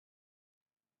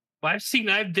Well,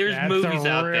 there's movies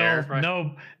out there. Right?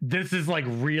 No, this is like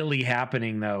really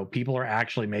happening though. People are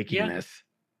actually making Yeah, this.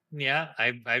 yeah.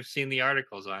 I've seen the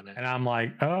articles on it. And I'm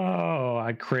like, oh,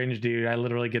 I cringe, dude. I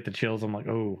literally get the chills. I'm like,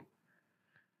 oh,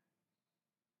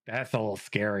 that's a little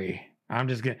scary. I'm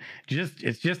just gonna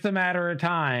it's just a matter of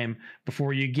time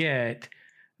before you get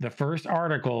the first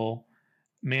article,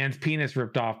 man's penis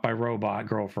ripped off by robot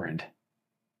girlfriend.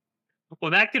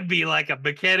 Well, that could be like a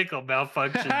mechanical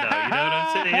malfunction, though. You know what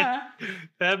I'm saying?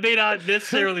 That may not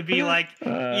necessarily be like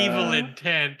evil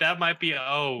intent. That might be,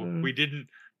 we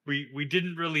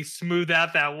didn't really smooth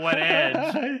out that one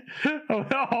edge.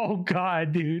 Oh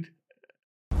God, dude.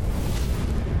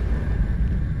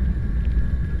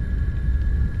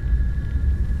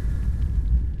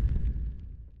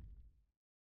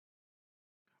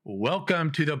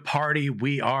 Welcome to the party.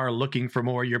 We are Looking for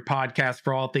More, your podcast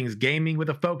for all things gaming with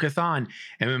a focus on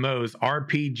MMOs,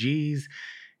 RPGs,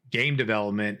 game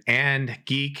development, and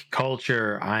geek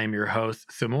culture. I'm your host,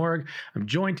 Simorg. I'm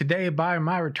joined today by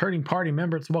my returning party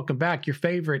members. Welcome back, your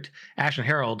favorite Ashen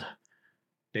Herald,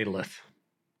 Daedalus.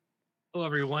 Hello,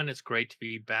 everyone. It's great to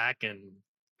be back and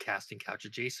casting couch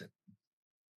adjacent.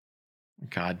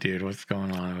 God, dude, what's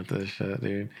going on with this shit,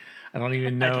 dude? I don't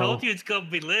even know. I told you it's gonna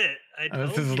be lit.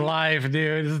 This is live,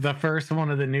 dude. This is the first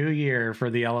one of the new year for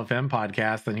the LFM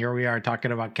podcast, and here we are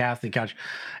talking about casting couch.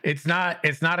 It's not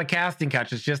a casting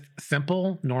couch. It's just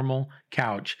simple, normal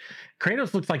couch.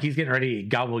 Kratos looks like he's getting ready to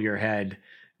gobble your head,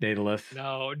 Daedalus.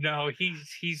 No,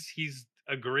 he's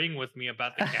agreeing with me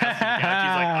about the casting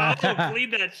couch. He's like, oh, clean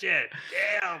that shit.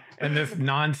 Damn. And this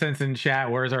nonsense in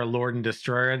chat, where's our Lord and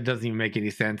Destroyer? It doesn't even make any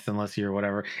sense unless you're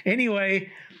whatever.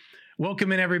 Anyway,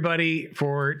 welcome in everybody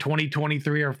for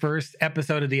 2023, our first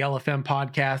episode of the LFM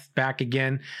podcast, back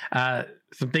again.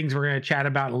 Some things we're going to chat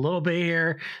about in a little bit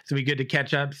here. So it'll be good to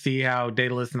catch up, see how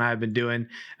Daedalus and I have been doing,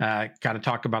 kind of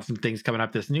talk about some things coming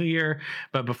up this new year.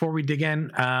 But before we dig in,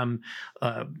 want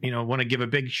to give a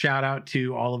big shout out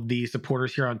to all of the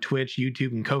supporters here on Twitch,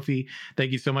 YouTube, and Ko-fi.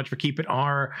 Thank you so much for keeping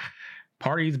our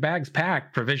parties, bags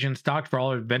packed, provisions stocked for all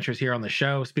our adventures here on the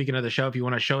show. Speaking of the show, if you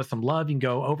want to show us some love, you can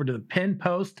go over to the pin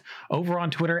post over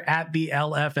on Twitter at the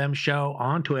LFM show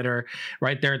on Twitter.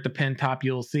 Right there at the pin top,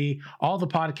 you'll see all the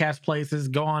podcast places.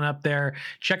 Go on up there,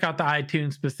 check out the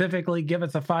iTunes specifically, give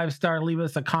us a 5-star, leave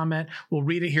us a comment. We'll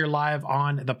read it here live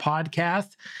on the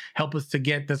podcast. Help us to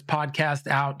get this podcast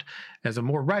out as a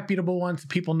more reputable one so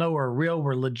people know we're real,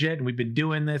 we're legit, and we've been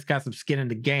doing this, got some skin in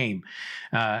the game.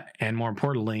 And more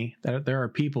importantly, that there are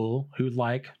people who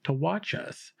like to watch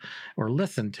us or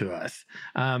listen to us.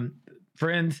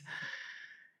 Friends,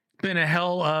 been a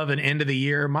hell of an end of the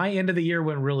year. My end of the year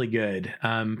went really good,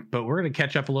 but we're going to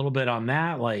catch up a little bit on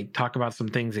that, like talk about some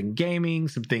things in gaming,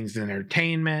 some things in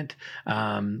entertainment,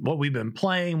 what we've been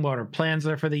playing, what our plans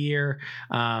are for the year.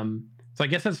 So I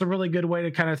guess that's a really good way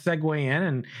to kind of segue in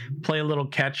and play a little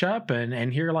catch up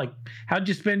and hear, like, how'd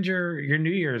you spend your New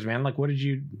Year's, man? Like, what did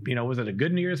you was it a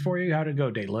good New Year's for you? How'd it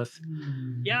go, Daedalus?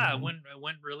 Yeah, it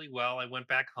went really well. I went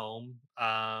back home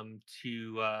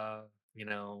to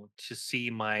see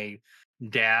my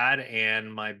dad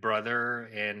and my brother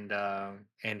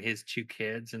and his 2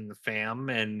 kids and the fam,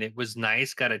 and it was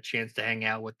nice. Got a chance to hang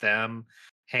out with them,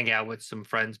 hang out with some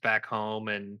friends back home,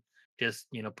 and just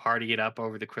party it up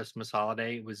over the Christmas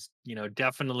holiday. It was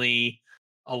definitely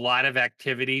a lot of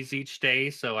activities each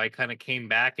day, so I kind of came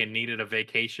back and needed a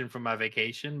vacation from my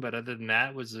vacation, but other than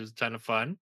that, it was a ton of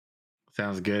fun.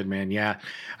 Sounds good, man. Yeah,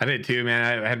 I did too,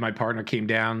 man. I had my partner came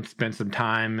down, spent some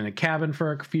time in a cabin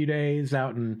for a few days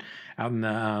out in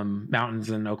the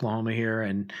mountains in Oklahoma here,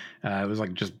 and it was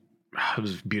like it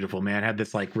was beautiful, man. Had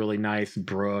this like really nice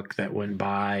brook that went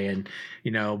by, and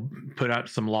put out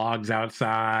some logs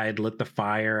outside, lit the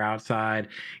fire outside,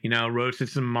 roasted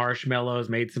some marshmallows,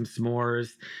 made some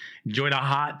s'mores, enjoyed a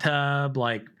hot tub,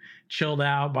 like chilled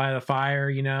out by the fire,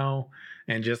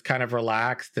 and just kind of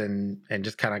relaxed and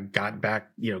just kind of got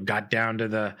back, got down to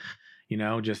the,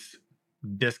 just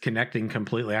disconnecting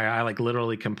completely. I like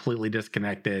literally completely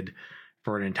disconnected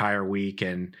for an entire week.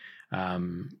 And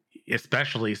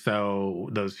especially so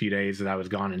those few days that I was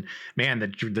gone. And man, the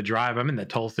drive, I'm in the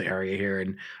Tulsa area here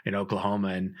in Oklahoma,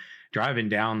 and driving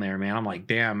down there, man, I'm like,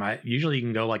 damn, usually you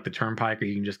can go like the turnpike or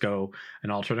you can just go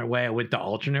an alternate way. I went the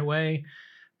alternate way.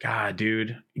 God,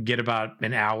 dude, get about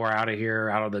an hour out of here,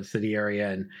 out of the city area,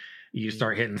 and you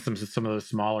start hitting some of those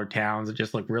smaller towns that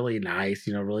just look really nice,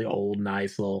 really old,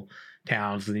 nice little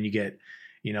towns. And then you get,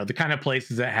 the kind of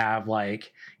places that have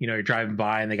like, you're driving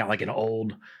by and they got like an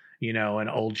old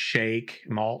shake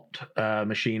malt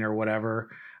machine or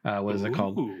whatever. What is it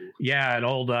called? Ooh. Yeah, an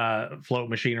old float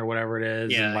machine or whatever it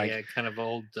is, and Yeah, like yeah, kind of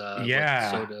old, like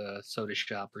yeah, soda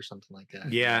shop or something like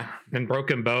that. yeah, Yeah. and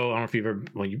Broken Bow. I don't know if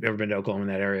you've ever been to Oklahoma in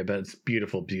that area, but it's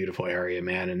beautiful, beautiful area,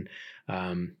 man.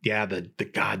 And yeah,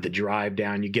 the drive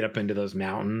down, you get up into those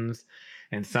mountains,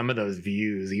 and some of those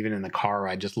views, even in the car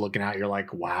ride, just looking out, you're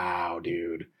like, wow,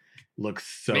 dude, looks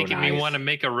so Making me want nice. to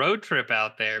make a road trip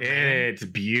out there, man. It's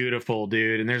beautiful,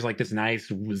 dude. And there's like this nice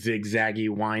zigzaggy,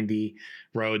 windy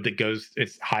road that goes,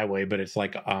 it's highway, but it's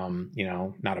like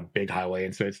not a big highway.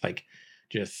 And so it's like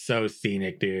just so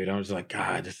scenic, dude. I was like,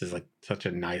 God, this is like such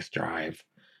a nice drive.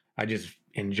 I just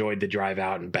enjoyed the drive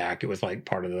out and back. It was like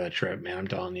part of the trip, man. I'm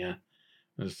telling you.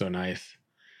 It was so nice.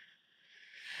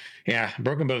 Yeah,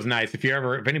 Broken Bow's nice. If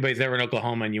anybody's ever in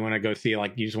Oklahoma and you want to go see,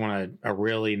 like, you just want a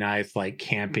really nice like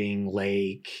camping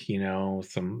lake,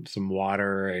 some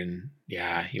water, and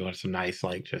yeah, you want some nice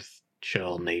like just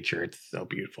chill nature. It's so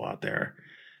beautiful out there,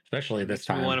 especially this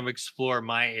Makes me want time, to explore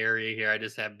my area here. I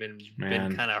just have been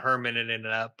man. kind of hermiting it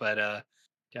up, but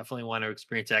definitely want to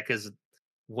experience that because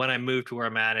when I moved to where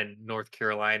I'm at in North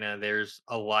Carolina, there's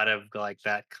a lot of like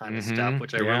that kind of stuff,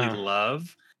 which I really Yeah,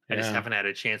 love. I just yeah, haven't had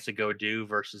a chance to go do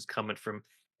versus coming from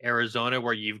Arizona,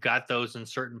 where you've got those in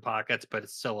certain pockets, but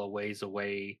it's still a ways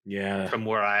away yeah, from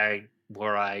where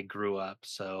I grew up.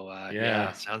 So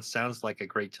yeah, yeah. sounds like a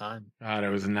great time. God, it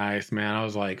was nice, man. I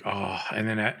was like, oh, and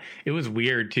then it was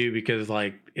weird too because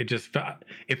like it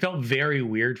felt very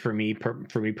weird for me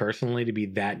personally to be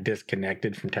that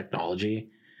disconnected from technology.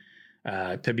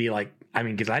 To be like, I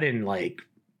mean, because I didn't like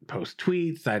post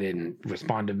tweets, I didn't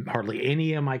respond to hardly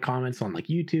any of my comments on like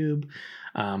YouTube.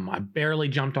 I barely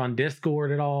jumped on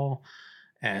Discord at all.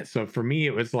 And so for me,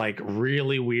 it was like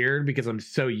really weird because I'm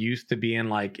so used to being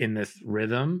like in this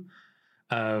rhythm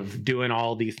of doing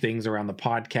all these things around the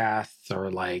podcasts or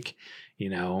like,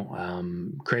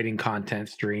 creating content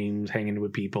streams, hanging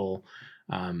with people,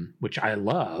 which I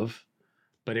love,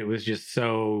 but it was just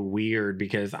so weird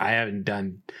because I haven't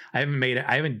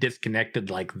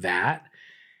disconnected like that.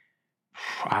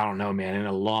 I don't know, man, in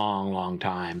a long, long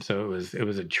time. So it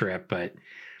was a trip, but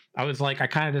I was like, I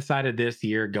kind of decided this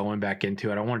year going back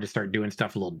into it, I wanted to start doing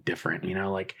stuff a little different,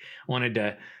 like I wanted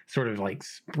to sort of like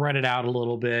spread it out a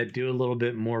little bit, do a little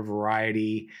bit more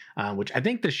variety, which I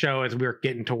think the show, as we're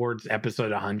getting towards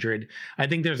episode 100, I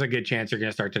think there's a good chance you're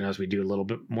going to start to notice we do a little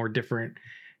bit more different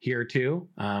here too.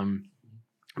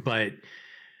 But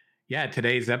yeah,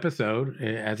 today's episode,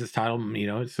 as it's titled,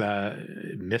 it's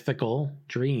mythical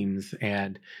dreams.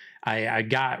 And I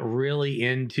got really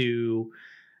into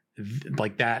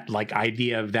like that like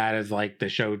idea of that as like the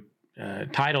show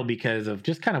title because of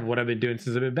just kind of what I've been doing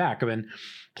since I've been back. I've been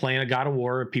playing a God of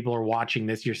War. People are watching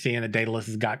this. You're seeing the Daedalus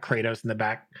has got Kratos in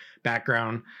the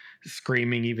background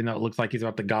screaming, even though it looks like he's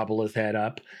about to gobble his head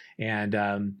up.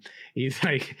 And he's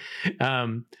like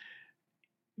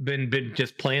been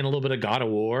just playing a little bit of God of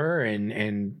War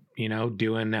and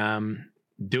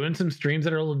doing some streams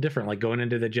that are a little different, like going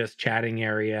into the just chatting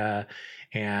area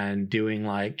and doing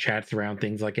like chats around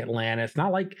things like Atlantis,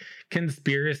 not like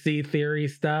conspiracy theory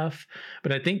stuff,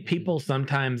 but I think people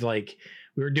sometimes like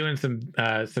we were doing some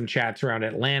chats around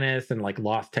Atlantis and like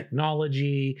lost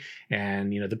technology and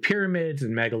the pyramids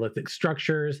and megalithic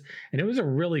structures, and it was a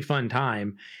really fun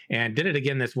time. And did it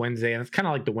again this Wednesday, and it's kind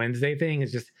of like the Wednesday thing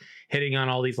is just hitting on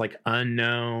all these like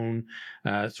unknown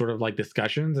sort of like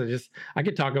discussions. I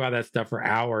could talk about that stuff for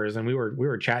hours, and we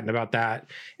were chatting about that.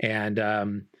 And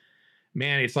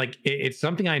man, it's like it's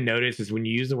something I noticed is when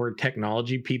you use the word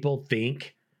technology, people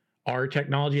think our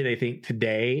technology, they think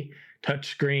today, touch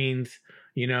screens,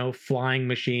 flying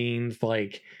machines,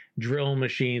 like drill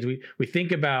machines. We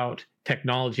think about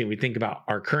technology and we think about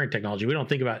our current technology. We don't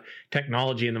think about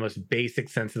technology in the most basic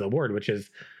sense of the word, which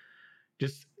is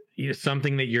just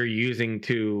something that you're using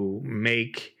to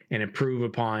make and improve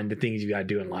upon the things you got to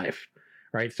do in life,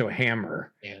 right? So a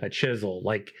hammer, a chisel,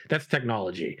 like that's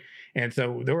technology. And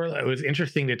so it was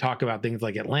interesting to talk about things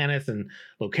like Atlantis and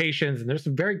locations, and there's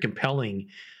some very compelling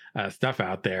stuff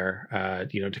out there,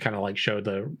 to kind of like show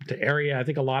the area. I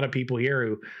think a lot of people here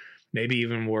who maybe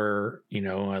even were,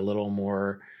 a little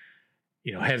more,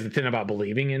 hesitant about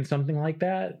believing in something like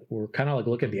that, were kind of like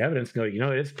look at the evidence and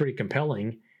go, it's pretty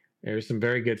compelling. There's some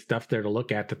very good stuff there to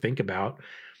look at, to think about.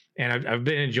 And I've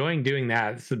been enjoying doing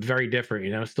that. It's very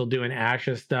different, still doing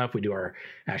Ashes stuff. We do our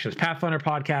Ashes Pathfinder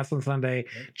podcast on Sunday,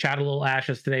 chat a little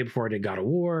Ashes today before I did God of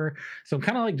War. So I'm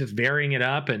kind of like just varying it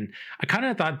up. And I kind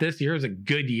of thought this year was a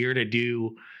good year to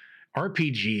do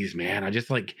RPGs, man.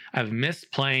 I've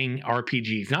missed playing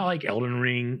RPGs, not like Elden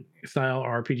Ring style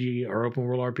RPG or open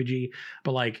world RPG,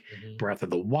 but like Breath of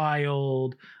the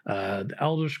Wild, the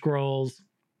Elder Scrolls.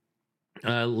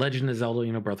 Legend of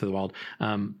Zelda, Breath of the Wild.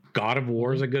 God of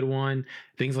War is Mhm. a good one.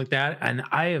 Things like that. And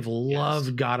I have Yes.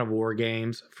 loved God of War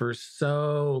games for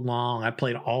so long. I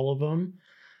played all of them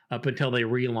up until they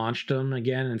relaunched them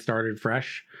again and started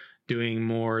fresh, doing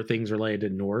more things related to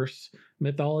Norse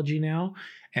mythology now.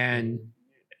 And Mhm.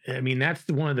 I mean, that's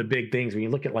one of the big things when you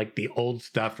look at like the old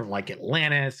stuff from like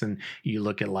Atlantis and you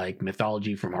look at like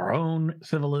mythology from our own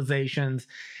civilizations,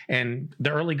 and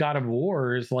the early God of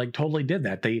Wars like totally did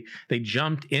that. They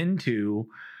jumped into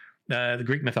the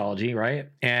Greek mythology, right?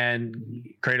 And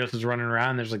Mhm. Kratos is running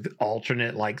around. There's like the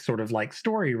alternate, like sort of like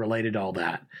story related to all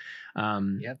that.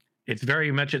 Um, Yep. it's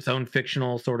very much its own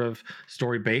fictional sort of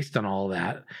story based on all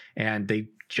that, and they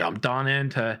jumped on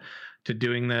into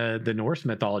doing the Norse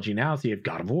mythology now. So you have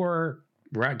God of War.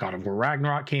 God of War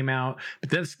Ragnarok came out, but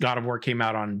this God of War came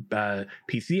out on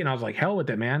PC, and I was like, hell with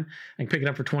it, man! I can pick it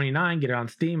up for 29, get it on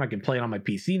Steam. I can play it on my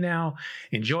PC now,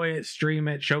 enjoy it, stream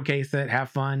it, showcase it, have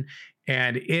fun,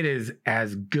 and it is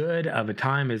as good of a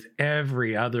time as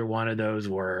every other one of those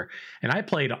were. And I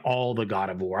played all the God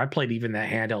of War. I played even that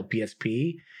handheld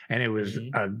PSP, and it was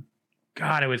Mhm. a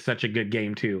God, it was such a good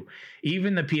game too.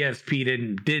 Even the PSP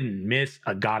didn't miss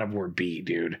a God of War beat,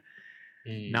 dude.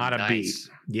 Not a beat. Nice.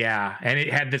 Yeah. And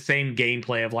it had the same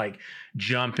gameplay of like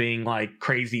jumping like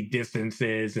crazy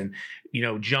distances and,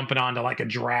 jumping onto like a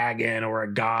dragon or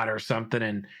a god or something.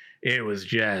 And it was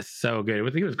just so good. I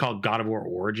think it was called God of War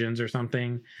Origins or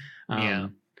something. Yeah.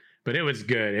 Um, but it was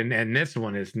good. And this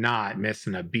one is not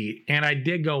missing a beat. And I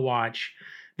did go watch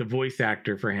the voice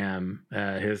actor for him,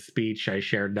 his speech. I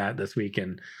shared that this week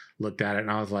and looked at it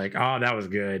and I was like, oh, that was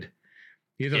good.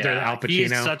 He was up there with Yeah, Al he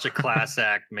is Pacino. such a class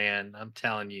act, man. I'm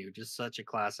telling you, just such a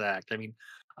class act. I mean,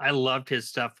 I loved his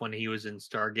stuff when he was in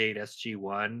Stargate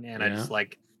SG-1, and I Yeah. just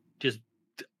like just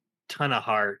t- ton of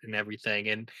heart and everything.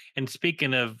 And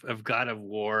speaking of God of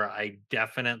War, I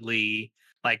definitely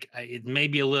it may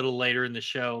be a little later in the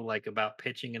show, like about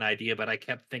pitching an idea, but I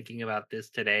kept thinking about this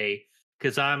today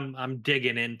because I'm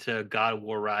digging into God of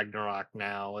War Ragnarok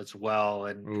now as well, Oh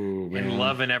and man.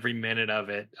 loving every minute of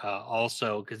it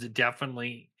also because it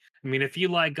definitely, I mean, if you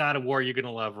like God of War, you're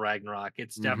gonna love Ragnarok.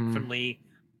 It's Hmm. definitely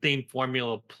same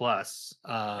formula plus.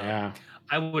 Yeah.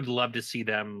 I would love to see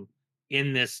them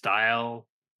in this style.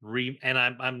 And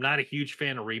I'm not a huge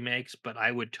fan of remakes, but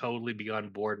I would totally be on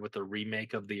board with a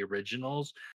remake of the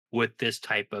originals with this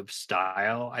type of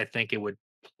style. I think it would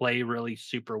play really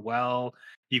super well.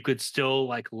 You could still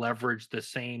like leverage the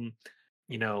same,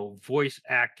 voice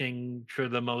acting for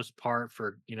the most part.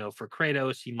 For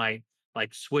Kratos, he might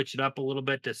like switch it up a little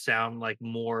bit to sound like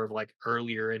more of like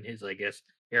earlier in his, I guess,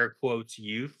 air quotes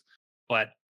youth. But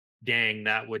dang,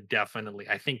 that would definitely,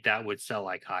 I think that would sell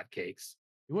like hotcakes.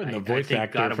 He wasn't the I voice think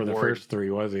actor God of for the War, first three,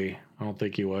 was he? I don't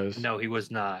think he was. no, he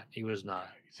was not. He was not.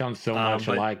 He sounds so much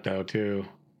But alike though, too.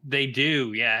 they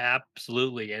do, yeah,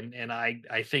 absolutely, and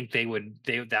I think that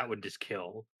would just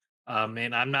kill.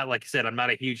 And I'm not, like I said, I'm not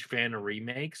a huge fan of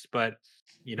remakes, but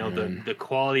Man. the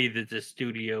quality that the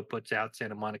studio puts out,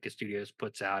 Santa Monica Studios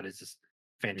puts out, is just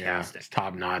Yeah, fantastic. it's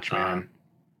top notch, Uh, man.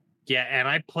 yeah, and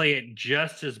I play it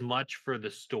just as much for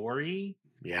the story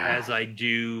Yeah. as I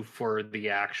do for the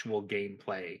actual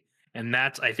gameplay, and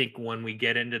that's, I think, when we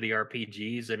get into the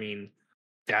RPGs. I mean,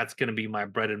 that's going to be my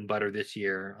bread and butter this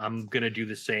year. I'm going to do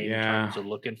the same in Yeah. terms of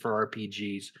looking for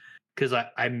RPGs because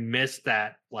I miss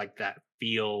that, like that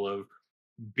feel of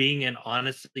being in,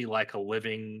 honestly, like a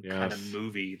living kind of Yes.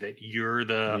 movie that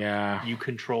Yeah. you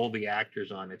control the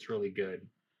actors on. It's really good.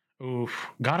 Oof.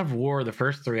 God of War, the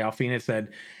first three, Alfina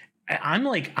said,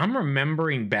 I'm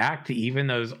remembering back to even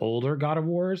those older God of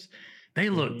Wars. They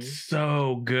looked Hmm.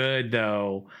 so good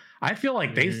though. I feel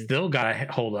like they Hmm. still got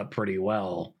to hold up pretty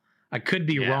well. I could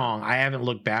be Yeah. wrong. I haven't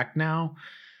looked back now,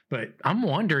 but I'm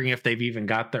wondering if they've even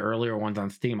got the earlier ones on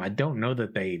Steam. I don't know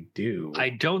that they do. I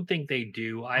don't think they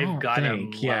do. I I've don't got them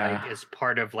think. like Yeah. as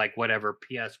part of like whatever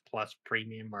PS Plus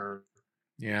Premium or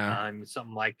Yeah.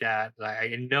 something like that.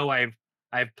 I know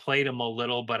I've played them a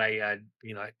little, but I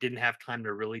didn't have time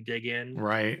to really dig in.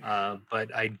 Right.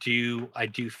 But I do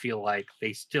feel like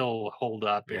they still hold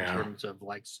up in Yeah. terms of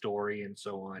like story and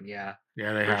so on. Yeah,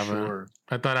 Yeah, they for haven't. sure.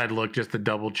 I thought I'd look just to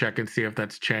double check and see if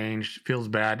that's changed. Feels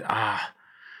bad.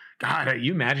 God,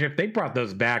 you imagine if they brought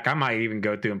those back? I might even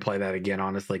go through and play that again,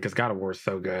 honestly, because God of War is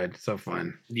so good, so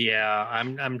fun. Yeah,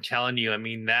 I'm telling you. I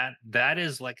mean, that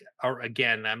is like, or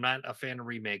again, I'm not a fan of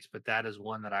remakes, but that is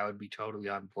one that I would be totally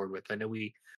on board with. I know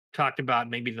we talked about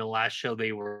maybe in the last show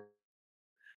they were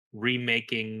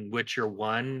remaking Witcher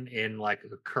 1 in like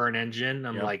a current engine.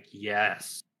 I'm Yep. like,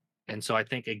 yes. And so I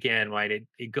think, again, right,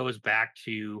 it goes back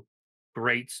to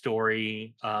great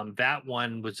story. That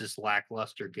one was just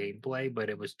lackluster gameplay, but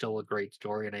it was still a great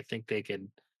story, and I think they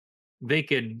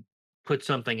could put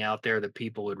something out there that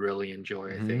people would really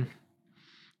enjoy, I Hmm. think.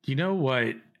 You know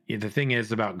what? The thing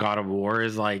is about God of War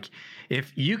is like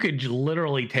if you could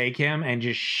literally take him and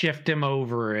just shift him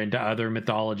over into other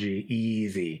mythology,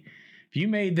 easy. If you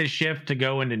made the shift to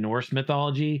go into Norse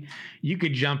mythology, you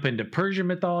could jump into Persian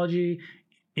mythology.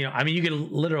 I mean, you could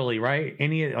literally, right?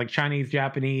 Any like Chinese,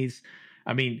 Japanese.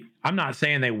 I mean, I'm not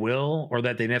saying they will or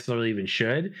that they necessarily even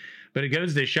should, but it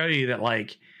goes to show you that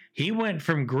like he went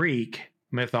from Greek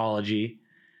mythology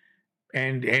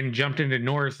and jumped into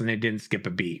Norse and it didn't skip a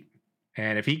beat.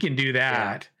 And if he can do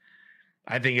Yeah. that,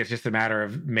 I think it's just a matter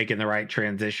of making the right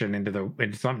transition into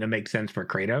something that makes sense for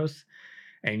Kratos.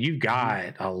 And you've Mhm.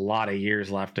 got a lot of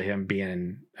years left of him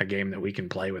being a game that we can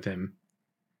play with him.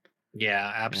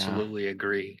 Yeah, Yeah. absolutely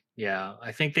agree. Yeah,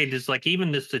 I think they just like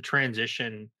even this the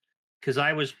transition because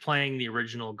I was playing the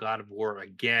original God of War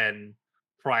again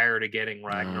prior to getting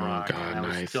Oh Ragnarok, and God, I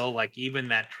was nice. still like even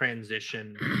that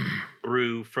transition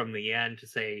through from the end to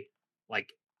say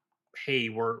like, hey,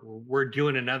 we're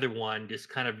doing another one. Just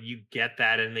kind of you get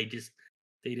that, and they just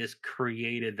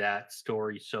created that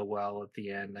story so well at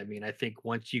the end. I mean, I think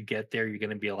once you get there, you're going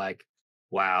to be like,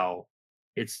 wow,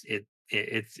 it's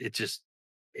just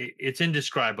it's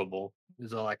indescribable.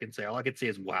 Is all I can say. All I can say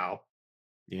is wow.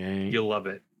 Yeah. You'll love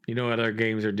it. You know, other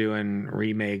games are doing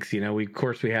remakes. We of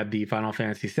course we had the Final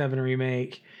Fantasy VII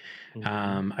remake.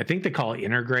 Mhm. I think they call it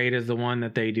Intergrade is the one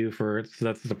that they do for so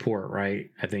that's the support,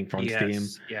 right? I think from Steam.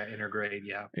 Yes, yeah, integrate.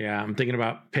 Yeah. Yeah, I'm thinking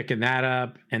about picking that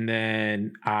up, and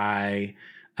then I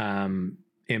um,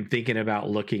 am thinking about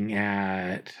looking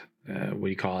at what do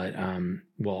you call it?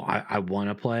 Well, I want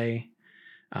to play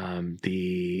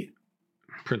the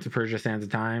Prince of Persia: Sands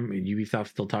of Time.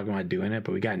 Ubisoft's still talking about doing it,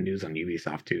 but we got news on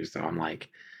Ubisoft too, so I'm like,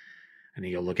 I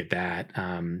need to look at that.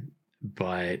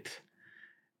 But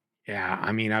yeah,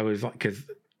 I mean, I was like, because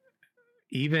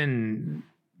even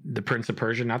the Prince of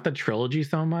Persia, not the trilogy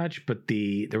so much, but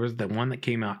there was the one that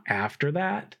came out after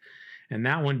that, and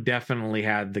that one definitely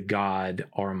had the god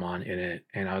Armon in it,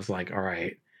 and I was like, all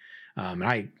right. And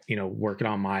I, working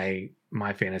on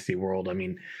my fantasy world. I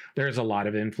mean, there's a lot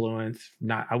of influence.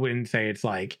 Not, I wouldn't say it's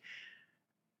like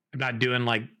I'm not doing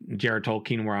like Jared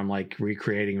Tolkien where I'm like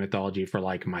recreating mythology for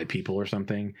like my people or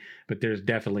something, but there's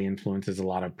definitely influences a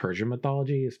lot of Persian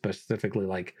mythology, specifically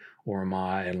like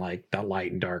Orma and like that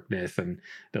light and darkness and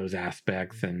those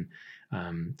aspects. And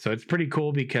so it's pretty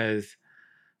cool because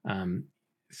um,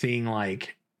 seeing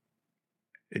like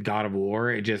God of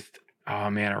War, it just, oh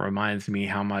man, it reminds me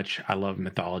how much I love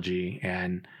mythology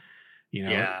and,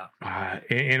 Yeah.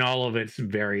 in all of its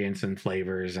variants and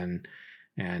flavors and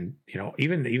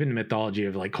even the mythology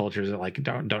of like cultures that like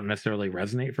don't necessarily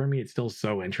resonate for me, it's still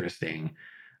so interesting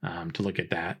to look at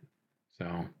that.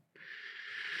 So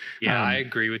Yeah, I um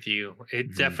agree with you.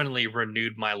 It mhm. definitely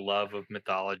renewed my love of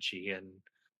mythology and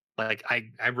like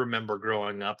I remember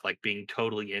growing up like being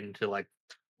totally into like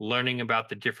learning about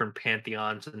the different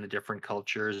pantheons and the different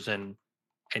cultures and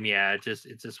yeah, it's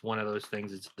just one of those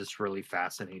things. It's just really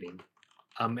fascinating.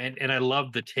 And I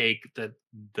love the take that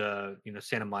the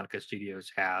Santa Monica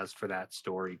Studios has for that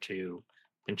story too,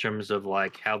 in terms of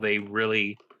like how they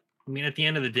really. I mean, at the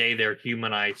end of the day, they're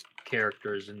humanized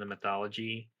characters in the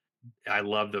mythology. I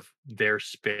love their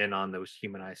spin on those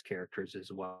humanized characters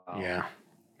as well, Yeah.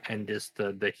 and just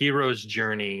the hero's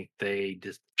journey. They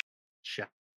just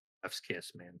chef's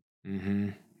kiss, man. Hmm.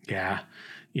 Yeah.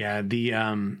 Yeah.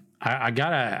 I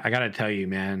gotta tell you,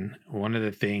 man, one of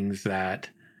the things that,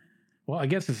 well, I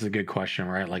guess this is a good question,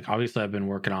 right? Like obviously I've been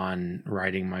working on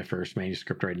writing my first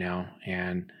manuscript right now,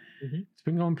 and Mhm. it's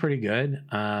been going pretty good.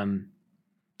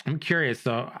 I'm curious.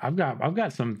 So I've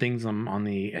got some things on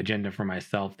the agenda for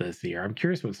myself this year. I'm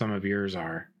curious what some of yours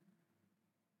are.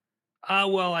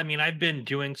 Well, I mean, I've been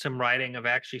doing some writing. I've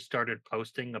actually started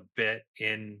posting a bit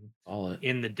in All it.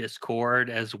 in the Discord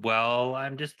as well.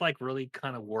 I'm just like really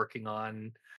kind of working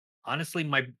on honestly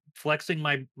my flexing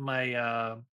my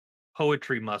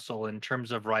poetry muscle in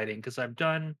terms of writing because I've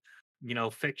done,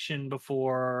 fiction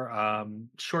before,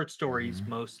 short stories Mhm.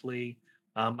 mostly.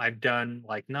 I've done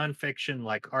like nonfiction,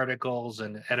 like articles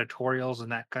and editorials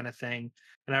and that kind of thing.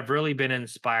 And I've really been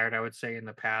inspired, I would say, in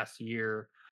the past year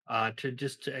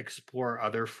to explore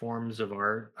other forms of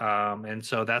art. And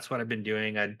so that's what I've been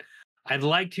doing. I'd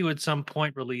like to at some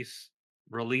point release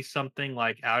something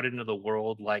like out into the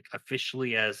world, like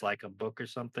officially as like a book or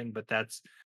something. But that's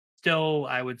still,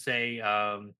 I would say,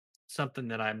 something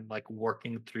that I'm like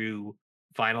working through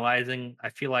finalizing. I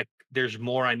feel like there's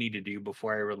more I need to do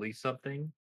before I release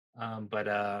something. Um, but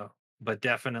uh, but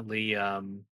definitely.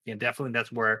 definitely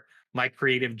that's where my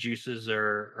creative juices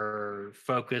are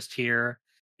focused here.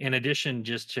 In addition,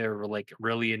 just to like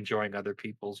really enjoying other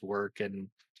people's work and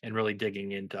really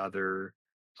digging into other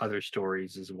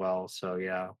stories as well. So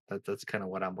yeah, that's kind of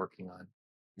what I'm working on.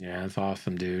 Yeah, that's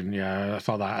awesome, dude. Yeah, I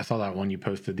saw that one you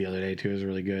posted the other day too. It was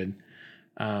really good.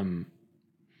 Um,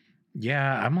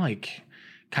 yeah, I'm like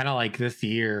kind of like this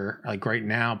year, like right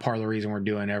now, part of the reason we're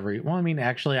doing well, I mean,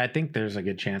 actually, I think there's a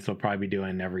good chance we'll probably be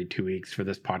doing every 2 weeks for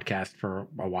this podcast for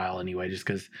a while anyway, just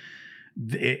because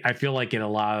I feel like it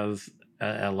allows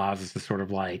us to sort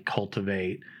of like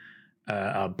cultivate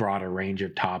a broader range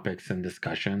of topics and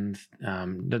discussions.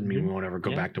 Doesn't mean we won't ever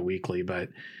go Yeah. back to weekly, but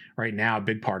right now, a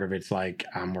big part of it's like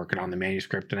I'm working on the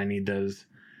manuscript and I need those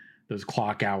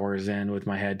clock hours in with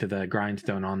my head to the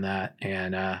grindstone on that.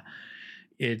 And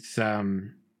it's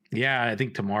yeah, I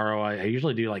think tomorrow I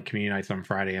usually do like community nights on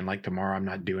Friday, and like tomorrow I'm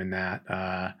not doing that.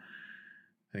 I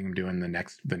think I'm doing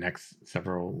the next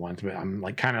several ones, but I'm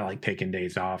like kind of like taking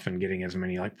days off and getting as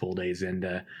many like full days in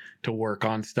to work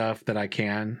on stuff that I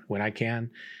can when I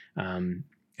can. Um,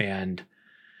 and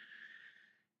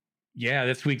yeah,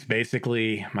 this week's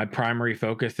basically my primary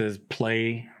focus is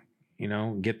play,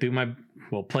 get through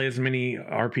play as many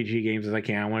RPG games as I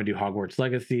can. I want to do Hogwarts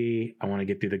Legacy. I want to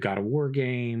get through the God of War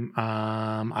game.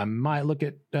 I might look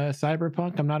at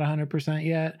Cyberpunk. I'm not 100%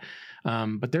 yet.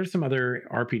 But there's some other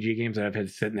RPG games that I've had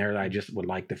sitting there that I just would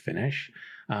like to finish.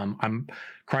 I'm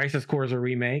Crisis Core is a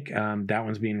remake. That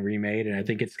one's being remade, and I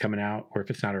think it's coming out, or if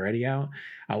it's not already out,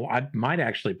 I might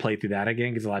actually play through that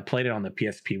again because I played it on the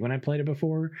PSP when I played it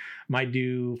before. Might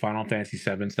do Final Fantasy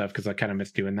VII stuff because I kind of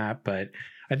miss doing that. But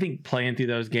I think playing through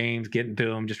those games, getting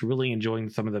through them, just really enjoying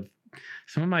some of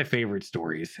my favorite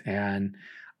stories. And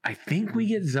I think we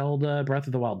get Zelda Breath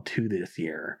of the Wild 2 this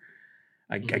year.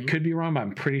 I could be wrong, but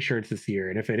I'm pretty sure it's this year.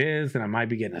 And if it is, then I might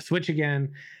be getting a Switch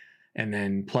again and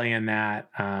then playing that.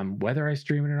 Whether I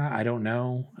stream it or not, I don't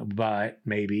know, but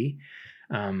maybe.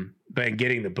 But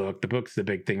getting the book's the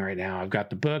big thing right now. I've got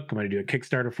the book. I'm going to do a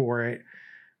Kickstarter for it,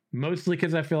 mostly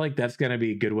because I feel like that's going to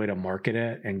be a good way to market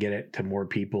it and get it to more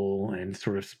people and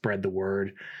sort of spread the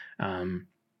word. And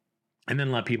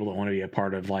then let people that want to be a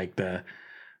part of like the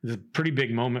pretty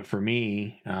big moment for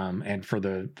me, and for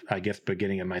the, I guess,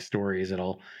 beginning of my stories.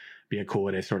 It'll be a cool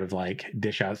way to sort of like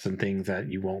dish out some things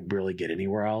that you won't really get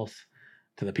anywhere else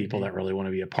to the people that really want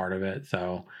to be a part of it.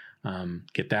 So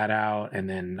get that out, and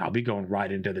then I'll be going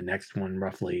right into the next one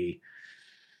roughly.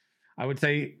 I would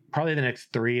say probably the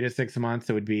next 3 to 6 months.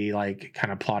 It would be like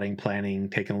kind of plotting, planning,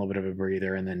 taking a little bit of a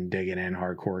breather, and then digging in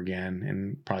hardcore again,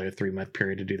 and probably a 3 month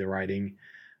period to do the writing.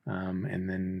 And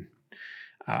then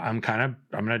I'm going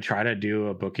to try to do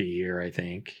a book a year, I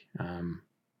think.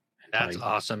 That's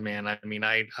awesome, man. I mean,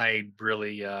 I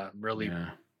really Yeah.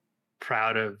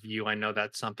 proud of you. I know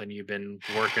that's something you've been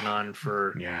working on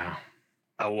for Yeah.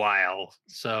 a while.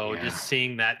 So Yeah. just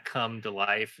seeing that come to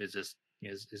life is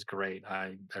great.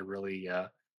 I really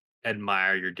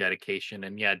admire your dedication,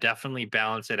 and yeah, definitely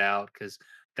balance it out, because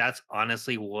that's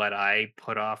honestly what I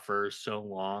put off for so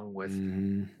long with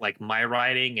Mhm. like my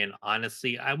writing. And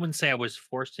honestly, I wouldn't say I was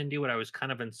forced into it. I was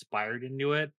kind of inspired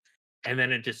into it, and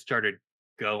then it just started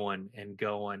going and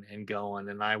going and going,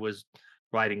 and I was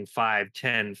writing 5,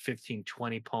 10, 15,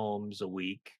 20 poems a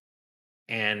week,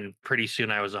 and pretty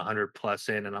soon I was 100 plus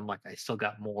in, and I'm like, I still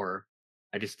got more.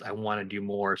 I want to do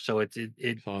more. So It's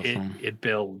awesome. it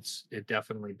builds. It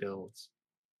definitely builds.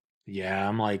 Yeah,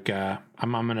 I'm like I'm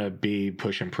gonna be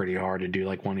pushing pretty hard to do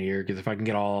like one a year, because if I can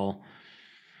get all,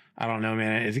 I don't know,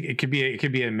 man. It could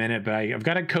be a minute, but I've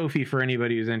got a Kofi for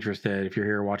anybody who's interested. If you're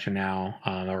here watching now,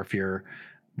 or if you're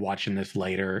watching this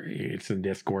later, it's in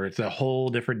Discord. It's a whole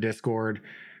different Discord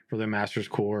for the Masters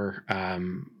Core, a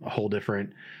whole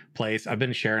different place. I've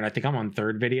been sharing. I think I'm on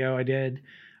third video. I've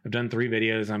done 3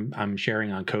 videos. I'm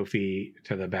sharing on Kofi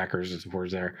to the backers and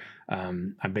supporters there.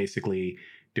 I'm basically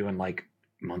doing like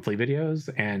monthly videos,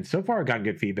 and so far I got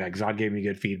good feedback. Zod gave me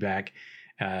good feedback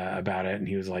about it, and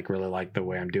he was like really like the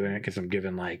way I'm doing it, because I'm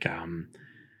giving like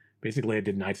basically I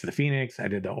did Knights of the Phoenix, I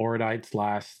did the Oradites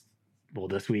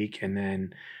this week, and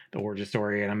then the origin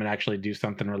story, and I'm gonna actually do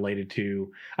something related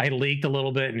to, I leaked a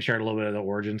little bit and shared a little bit of the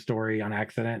origin story on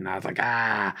accident, and I was like,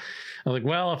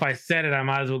 well, if I said it, I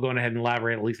might as well go ahead and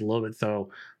elaborate at least a little bit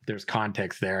so there's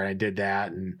context there. And I did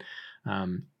that, and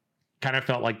kind of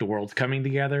felt like the world's coming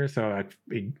together. So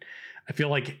I feel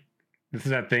like this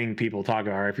is that thing people talk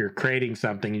about. If you're creating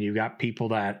something and you've got people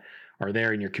that are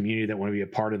there in your community that want to be a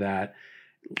part of that,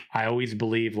 I always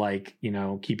believe like,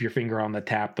 keep your finger on the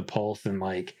tap, the pulse, and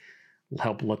like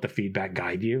help let the feedback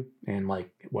guide you and like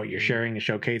what you're sharing and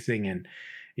showcasing.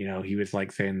 he was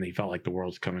like saying that he felt like the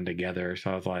world's coming together.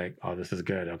 So I was like, oh, this is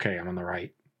good. Okay, I'm on the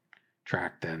right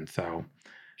track then. So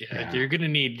Yeah, you're gonna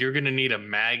need a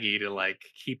Maggie to like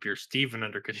keep your Steven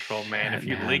under control, man. If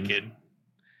shit, you leak it.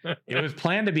 man. It was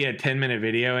planned to be a 10-minute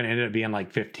video and it ended up being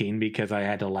like 15 because I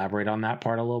had to elaborate on that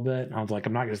part a little bit. I was like,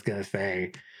 I'm not just going to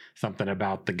say something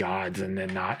about the gods and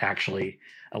then not actually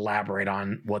elaborate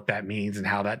on what that means and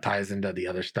how that ties into the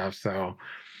other stuff. So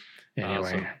anyway,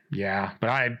 Awesome. yeah, but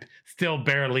I still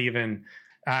barely even,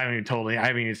 I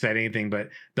haven't even said anything, but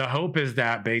the hope is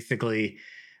that basically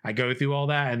I go through all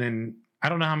that and then I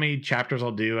don't know how many chapters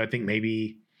I'll do. I think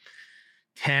maybe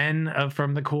 10 of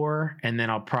From the Core, and then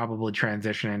I'll probably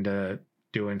transition into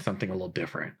doing something a little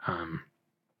different.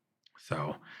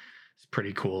 So it's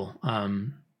pretty cool.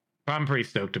 But I'm pretty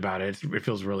stoked about it. It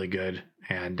feels really good,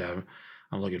 and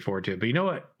I'm looking forward to it. But you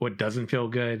know what doesn't feel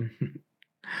good?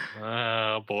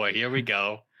 Oh boy, here we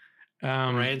go.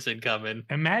 Rancid coming.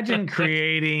 Imagine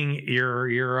creating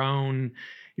your own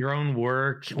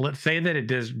work. Let's say that it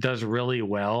does really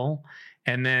well,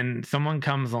 and then someone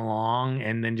comes along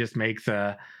and then just makes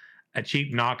a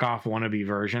cheap knockoff wannabe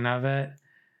version of it.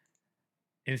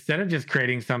 Instead of just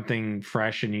creating something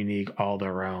fresh and unique all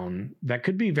their own, that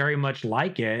could be very much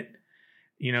like it,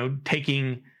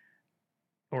 taking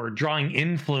or drawing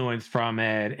influence from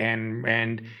it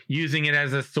and using it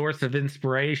as a source of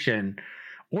inspiration.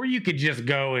 Or you could just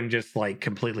go and just like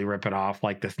completely rip it off,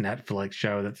 like this Netflix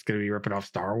show that's going to be ripping off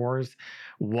Star Wars.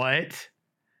 What,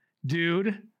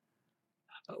 dude?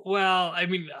 Well, I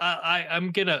mean,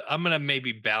 I'm gonna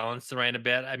maybe balance the rain a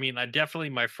bit. I mean,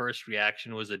 my first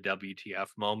reaction was a WTF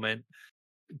moment,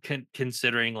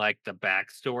 considering like the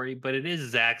backstory. But it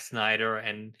is Zack Snyder,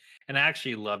 and I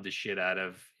actually love the shit out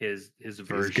of his He's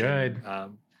version. good.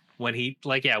 When he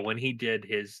when he did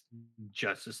his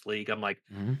Justice League, I'm like,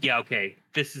 Mhm. yeah, okay,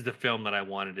 this is the film that I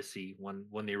wanted to see when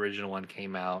the original one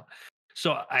came out.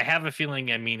 So I have a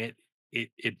feeling. I mean,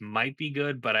 it might be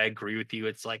good, but I agree with you.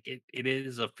 It's like it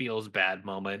is a feels bad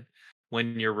moment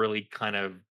when you're really kind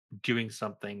of doing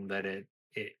something that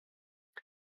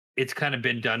it's kind of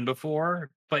been done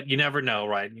before, but you never know,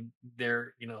 right?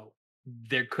 There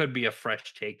could be a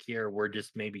fresh take here. We're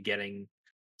just maybe getting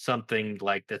something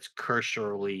like that's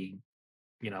cursorily,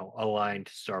 aligned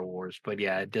to Star Wars. But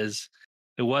yeah, it does.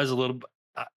 It was a little.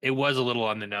 It was a little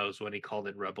on the nose when he called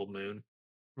it Rebel Moon.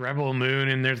 Rebel Moon,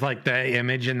 and there's like that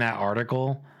image in that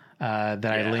article that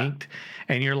I Yeah. linked,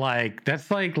 and you're like, that's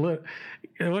like, look,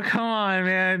 come on,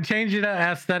 man, change it up,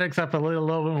 aesthetics up a little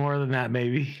bit more than that,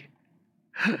 maybe.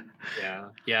 Yeah.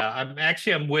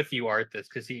 I'm with you, Arthas,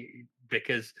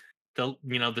 because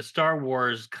the Star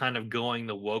Wars kind of going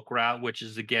the woke route, which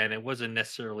is again, it wasn't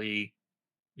necessarily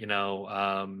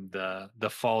the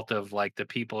fault of like the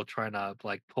people trying to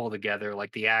like pull together,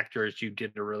 like the actors. You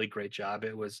did a really great job.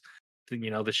 It was the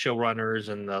showrunners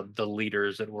and the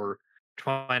leaders that were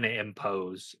trying to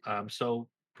impose. So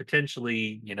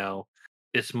potentially,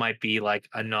 this might be like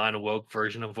a non-woke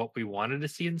version of what we wanted to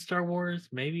see in Star Wars.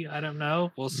 Maybe, I don't know.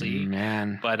 We'll see.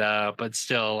 Man, But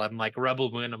still, I'm like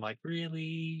Rebel Moon. I'm like,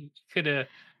 really could have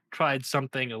tried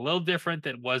something a little different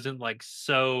that wasn't like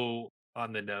so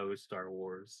on the nose Star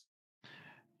Wars.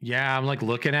 yeah, I'm like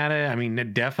looking at it. I mean,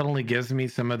 it definitely gives me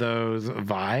some of those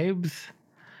vibes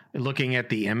looking at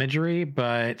the imagery,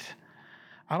 but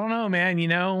I don't know, man.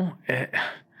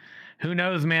 Who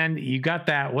knows, man? You got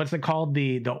that? What's it called?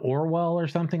 The Orwell or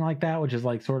something like that, which is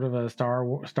like sort of a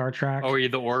Star Trek. Oh, are you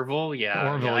the Orville? Yeah,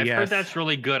 Orville, I've heard yes. that's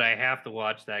really good. I have to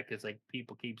watch that because like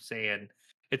people keep saying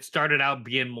it started out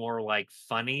being more like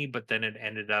funny, but then it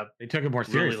ended up They took it more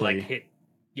really like seriously.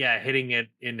 hitting it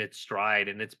in its stride,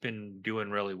 and it's been doing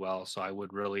really well. So I'd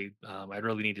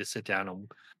really need to sit down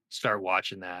and start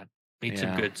watching that. Need some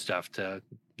Yeah. good stuff to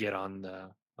get on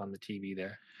the TV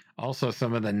there. Also,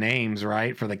 some of the names,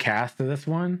 right, for the cast of this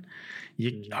one.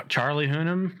 Mhm. Charlie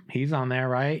Hunnam, he's on there,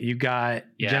 right? You got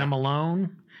Jenna Yeah.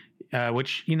 Malone,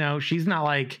 which she's not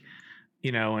like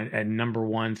a number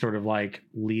one sort of like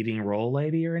leading role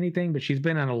lady or anything, but she's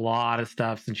been in a lot of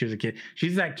stuff since she was a kid.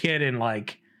 She's that kid in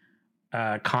like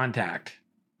Contact,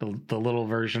 the little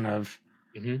version of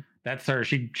Mhm. that's her.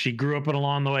 She grew up in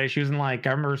Along the Way. She was in like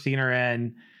I remember seeing her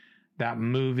in that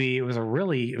movie. It was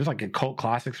like a cult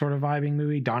classic sort of vibing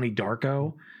movie, Donnie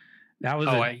Darko. That was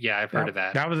I've heard of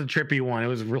that. that was a trippy one. It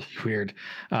was really weird.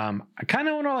 I kind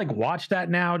of want to like watch that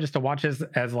now, just to watch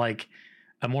as like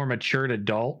a more matured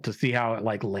adult to see how it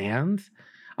like lands.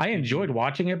 I enjoyed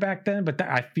watching it back then, but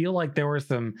I feel like there were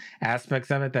some aspects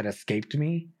of it that escaped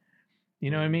me.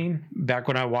 You know what I Mhm. mean? Back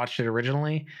when I watched it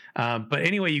originally. But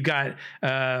anyway, you got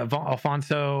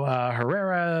Alfonso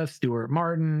Herrera, Stuart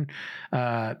Martin.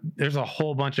 There's a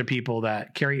whole bunch of people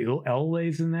that Carrie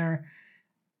Elway's in there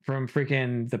from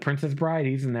freaking The Princess Bride.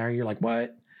 He's in there. You're like,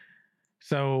 what?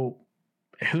 So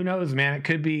who knows, man? It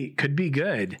could be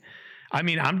good. I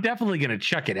mean, I'm definitely gonna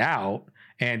check it out.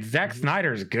 And Zack Mhm.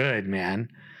 Snyder's good,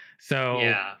 man. So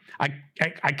Yeah.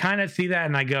 I kind of see that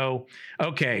and I go,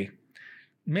 okay,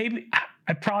 maybe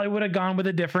I probably would have gone with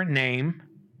a different name.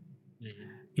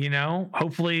 Mhm.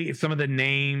 Hopefully some of the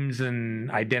names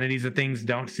and identities of things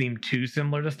don't seem too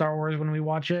similar to Star Wars when we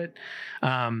watch it.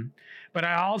 Um, but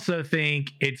I also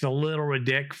think it's a little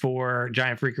ridiculous for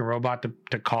Giant Freaking Robot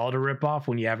to call it a ripoff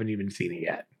when you haven't even seen it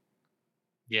yet.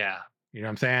 Yeah. You know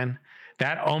what I'm saying?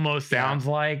 That almost Yeah. sounds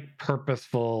like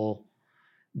purposeful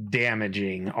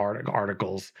damaging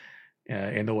articles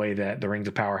in the way that the Rings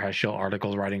of Power has shill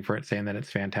articles writing for it saying that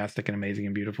it's fantastic and amazing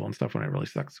and beautiful and stuff when it really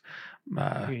sucks.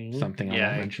 Mhm. Something I won't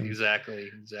Yeah, mention. exactly,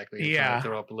 exactly. I'm trying to Yeah,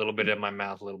 throw up a little bit in my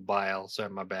mouth, a little bile. Sorry,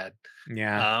 my bad.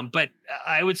 yeah. But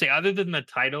I would say, other than the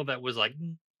title, that was like,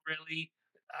 really,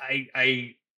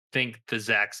 I think the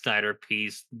Zack Snyder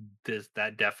piece, this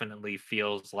that definitely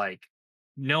feels like,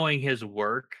 knowing his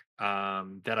work,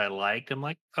 that I liked. I'm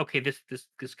like, okay, this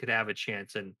could have a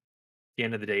chance. And at the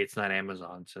end of the day, it's not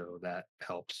Amazon, so that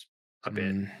helps a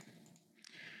bit. Mm,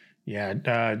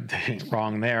 yeah,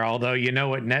 wrong there. Although you know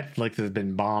what Netflix has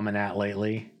been bombing at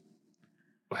lately?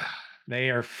 They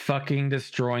are fucking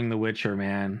destroying The Witcher,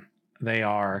 man. They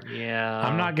are. I'm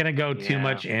Yeah, not gonna go too yeah.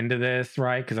 much into this,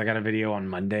 right? Because I got a video on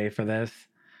Monday for this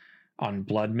on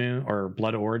Blood Moon or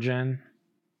Blood Origin.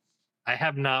 I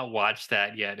have not watched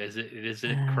that yet. Is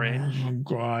it cringe? Oh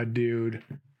god, dude.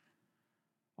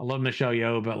 I love Michelle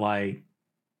Yeoh, but like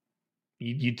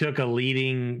you took a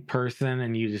leading person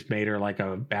and you just made her like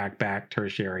a back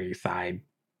tertiary side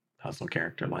hustle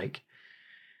character, like.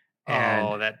 And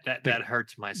Oh, the that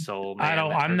hurts my soul, I man. don't.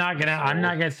 That hurts my I'm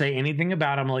not soul. gonna say anything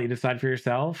about it. I'm gonna let you decide for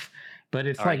yourself. But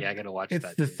it's All right, like yeah, I gotta watch it's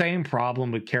that the too. same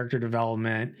problem with character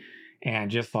development and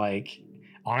just like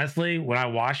honestly, when I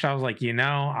watched, I was like,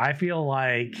 I feel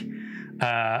like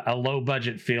a low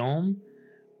budget film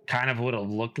kind of would have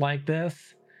looked like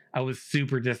this. I was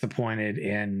super disappointed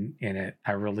in it.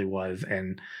 I really was,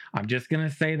 and I'm just gonna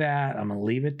say that. I'm gonna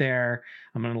leave it there.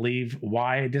 I'm gonna leave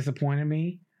why it disappointed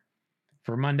me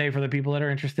for Monday for the people that are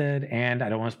interested, and I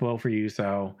don't want to spoil for you.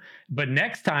 So, but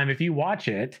next time if you watch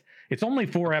it, it's only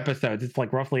four Okay. episodes. It's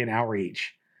like roughly an hour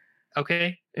each.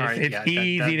 Okay. All It's right. it's Yeah,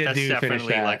 easy to that's do. Finish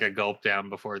definitely like that. a gulp down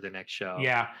before the next show.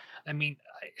 Yeah. I mean,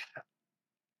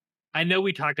 I know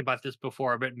we talked about this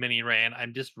before, but Mini Ran,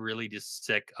 I'm just really just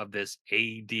sick of this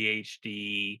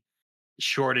ADHD,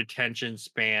 short attention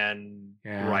span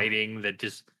Yeah. writing that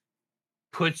just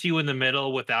puts you in the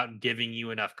middle without giving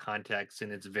you enough context,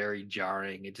 and it's very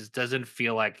jarring. It just doesn't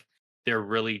feel like they're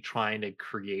really trying to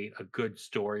create a good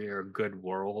story or a good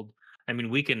world. I mean,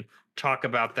 we can talk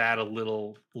about that a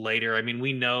little later. I mean,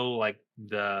 we know like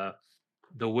the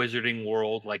wizarding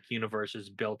world, like, universe is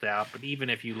built out, but even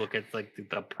if you look at like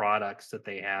the products that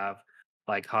they have,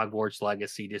 like Hogwarts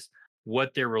Legacy, just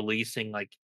what they're releasing,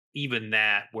 like, even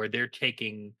that, where they're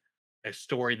taking a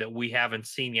story that we haven't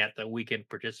seen yet that we can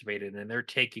participate in, and they're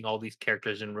taking all these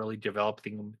characters and really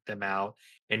developing them out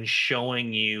and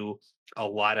showing you a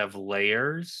lot of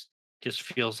layers. Just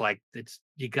feels like it's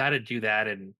you got to do that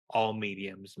in all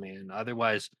mediums, man.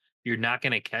 Otherwise, you're not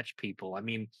going to catch people. I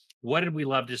mean, what did we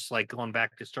love, just like going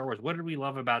back to Star Wars? What did we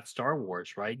love about Star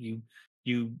Wars, right?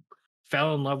 You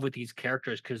fell in love with these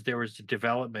characters because there was the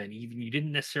development. Even you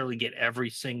didn't necessarily get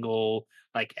every single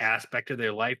like aspect of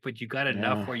their life, but you got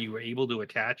enough Yeah. where you were able to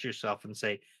attach yourself and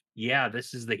say, yeah,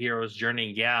 this is the hero's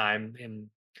journey. Yeah,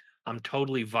 I'm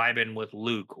totally vibing with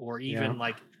Luke, or Yeah. even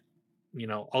like,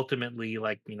 ultimately,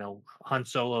 like, Han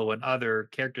Solo and other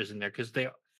characters in there, because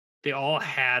they all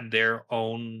had their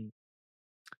own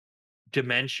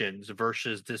dimensions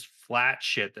versus this flat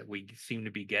shit that we seem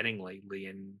to be getting lately.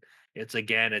 And it's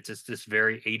just this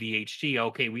very ADHD.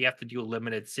 Okay, we have to do a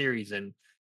limited series and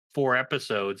 4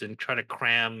 episodes and try to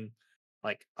cram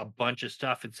like a bunch of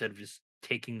stuff instead of just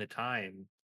taking the time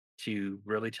to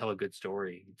really tell a good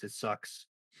story. It just sucks.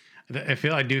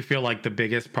 I do feel like the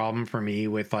biggest problem for me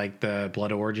with like the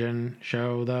Blood Origin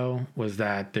show though was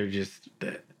that they're just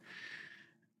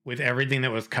with everything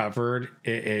that was covered,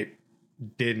 it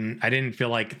didn't. I didn't feel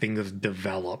like things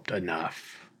developed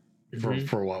enough Hmm.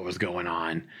 for what was going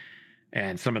on,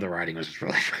 and some of the writing was just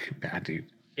really fucking bad,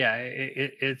 dude. Yeah,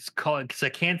 it's called, because I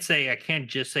can't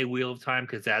just say Wheel of Time,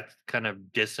 because that's kind of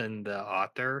dissing the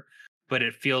author, but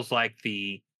it feels like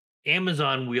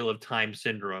Amazon Wheel of Time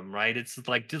syndrome, right? It's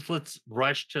like just let's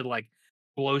rush to like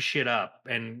blow shit up,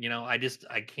 and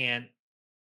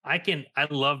I can't. I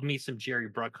love me some Jerry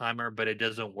Bruckheimer, but it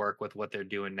doesn't work with what they're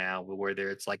doing now, where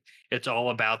it's like it's all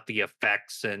about the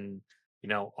effects and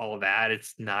all of that.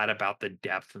 It's not about the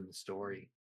depth in the story.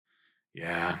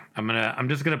 Yeah, I'm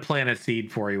just gonna plant a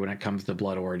seed for you when it comes to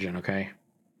Blood Origin. Okay,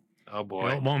 Oh it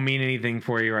boy. won't mean anything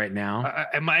for you right now.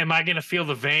 Am I gonna feel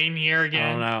the vein here I don't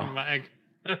again? know. Am I?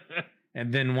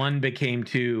 And then one became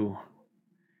two,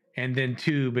 and then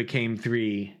two became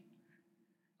three.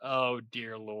 Oh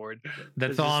dear Lord.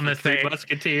 That's Is all this I'm the gonna Three say.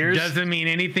 Musketeers? Doesn't mean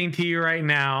anything to you right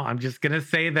now. I'm just gonna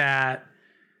say that.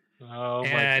 Oh my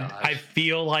And I gosh.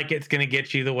 feel like it's gonna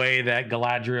get you the way that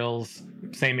Galadriel's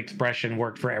same expression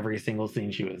worked for every single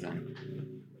scene she was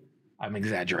in. I'm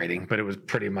exaggerating, but it was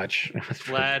pretty much. It was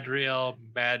pretty, Gladriel,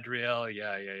 Madriel.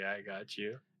 Yeah, I got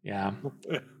you. yeah.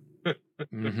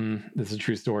 This is a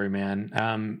true story, man.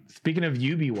 Speaking of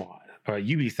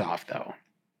Ubisoft, though,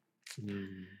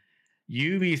 Mm.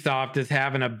 Ubisoft is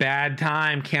having a bad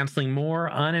time canceling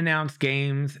more unannounced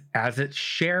games as its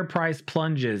share price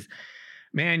plunges.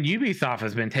 Man, Ubisoft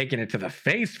has been taking it to the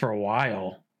face for a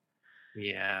while,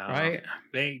 Yeah. right?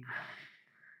 They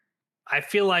I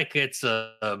feel like it's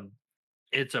a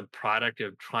product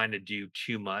of trying to do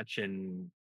too much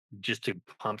and just to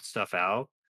pump stuff out,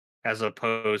 as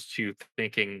opposed to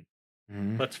thinking,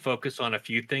 Mhm. let's focus on a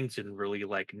few things and really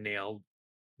like nail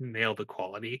the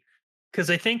quality. Because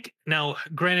I think now,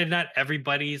 granted, not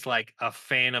everybody's like a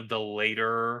fan of the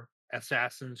later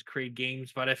Assassin's Creed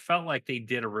games, but I felt like they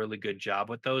did a really good job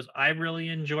with those. I really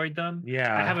enjoyed them. I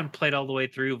Yeah. haven't played all the way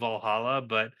through Valhalla,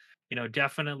 but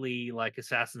definitely like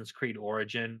Assassin's Creed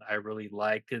Origin, I really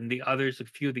liked, and a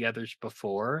few of the others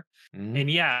before. Mhm.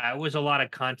 And yeah, it was a lot of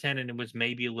content and it was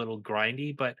maybe a little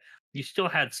grindy, but you still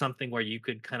had something where you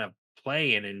could kind of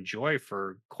play and enjoy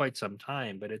for quite some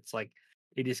time. But it's like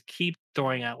they just keep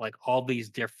throwing out like all these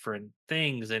different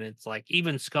things, and it's like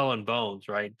even Skull and Bones,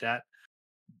 right? That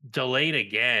delayed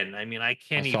again. I mean, I I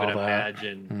can't even saw that.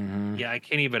 imagine. Mhm. Yeah, I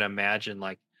can't even imagine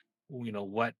like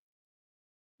what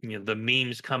the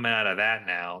memes coming out of that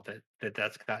now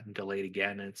that's gotten delayed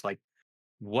again. And it's like,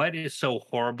 what is so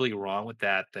horribly wrong with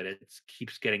that it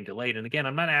keeps getting delayed? And again,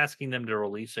 I'm not asking them to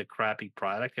release a crappy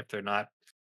product if they're not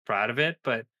proud of it,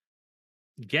 but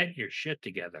get your shit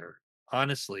together.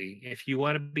 Honestly, if you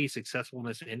want to be successful in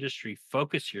this industry,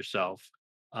 focus yourself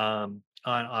on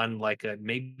like a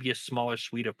maybe a smaller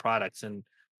suite of products, and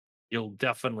you'll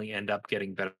definitely end up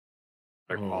getting better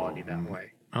quality Oh, that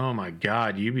way. oh my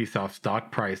God! Ubisoft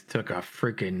stock price took a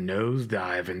freaking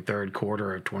nosedive in third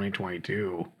quarter of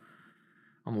 2022.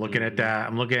 I'm looking at Hmm. that.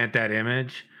 I'm looking at that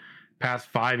image. Past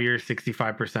 5 years,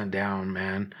 65% down,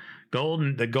 man.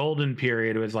 The golden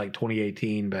period was like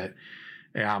 2018, but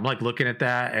yeah, I'm like looking at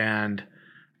that and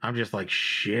I'm just like,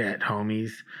 shit,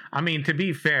 homies. I mean, to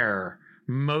be fair,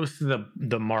 most of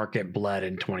the market bled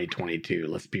in 2022.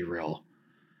 Let's be real.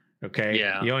 Okay.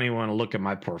 Yeah. You don't even want to look at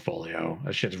my portfolio.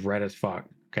 That shit's red as fuck.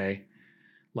 Okay.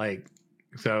 Like,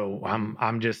 so Hmm.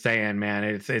 I'm just saying, man,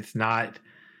 it's not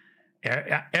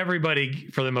everybody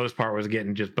for the most part was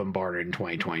getting just bombarded in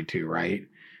 2022, right?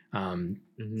 Um,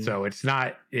 Hmm. so it's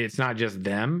not just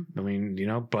them. I mean,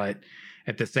 but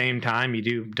at the same time,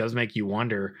 does make you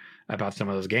wonder about some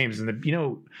of those games. And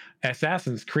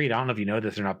Assassin's Creed. I don't know if you know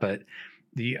this or not, but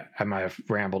I might have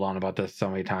rambled on about this so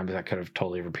many times I could have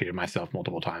totally repeated myself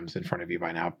multiple times in front of you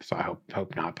by now. So I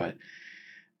hope not. But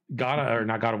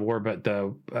not God of War, but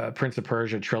the Prince of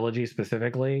Persia trilogy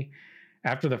specifically.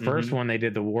 After the first Hmm. one, they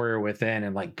did the Warrior Within,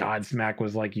 and like Godsmack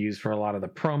was like used for a lot of the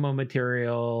promo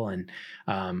material, and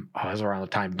it was around the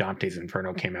time Dante's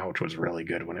Inferno came out, which was really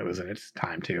good when it was in its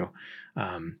time too.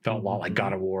 Felt a lot like God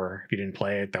Hmm. of War. If you didn't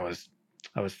play it, that was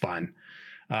fun.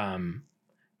 Um,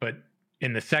 but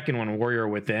in the second one, Warrior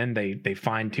Within, they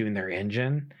fine tuned their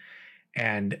engine,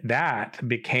 and that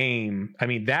became, I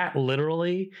mean, that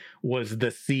literally was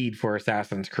the seed for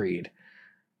Assassin's Creed.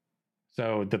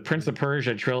 So the Prince of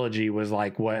Persia trilogy was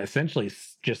like what essentially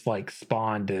just like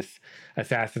spawned this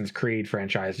Assassin's Creed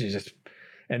franchise.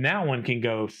 And that one can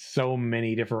go so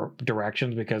many different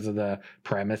directions because of the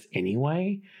premise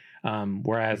anyway.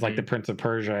 Whereas like the Hmm. Prince of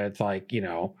Persia, it's like, you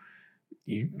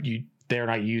they're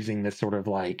not using this sort of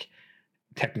like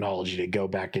technology to go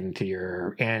back into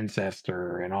your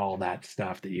ancestor and all that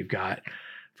stuff that you've got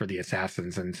for the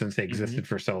assassins. And since they Hmm. existed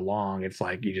for so long, it's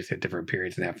like you just hit different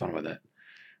periods and have fun with it.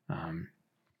 Um,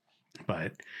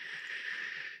 but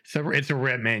So it's a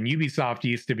rip, man. Ubisoft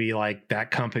used to be like that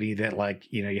company that,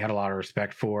 like, you had a lot of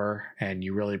respect for and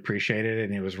you really appreciated it.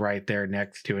 And it was right there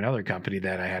next to another company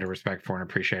that I had a respect for and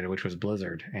appreciated, which was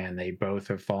Blizzard. And they both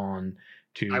have fallen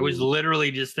I was to,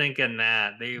 literally just thinking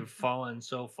that they've fallen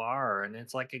so far, and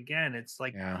it's like, again, it's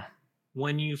like yeah,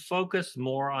 when you focus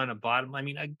more on a bottom. I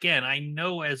mean, again, I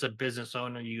know as a business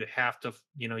owner, you have to,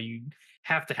 you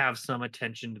have to have some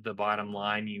attention to the bottom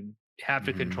line. You have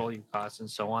to hmm, control your costs and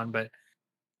so on. But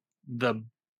the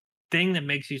thing that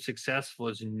makes you successful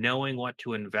is knowing what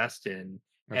to invest in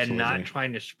and not absolutely.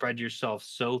 trying to spread yourself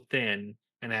so thin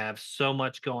and have so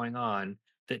much going on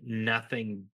that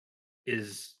nothing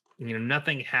is,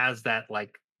 nothing has that,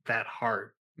 like, that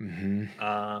heart. Hmm.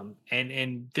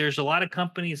 And there's a lot of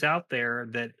companies out there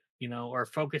that, are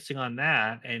focusing on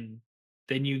that. And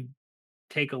then you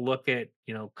take a look at,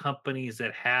 companies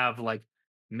that have, like,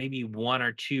 maybe one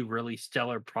or two really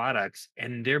stellar products,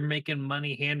 and they're making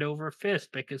money hand over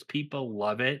fist because people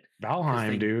love it, because Valheim,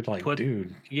 they dude. Like, put,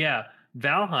 dude. yeah,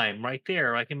 Valheim right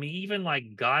there. Like, I mean, even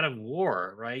like God of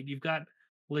War, right? You've got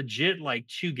legit like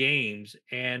two games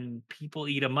and people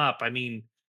eat them up. I mean,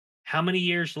 how many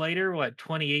years later, what,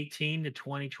 2018 to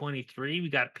 2023, we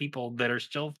got people that are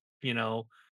still,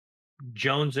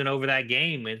 jonesing over that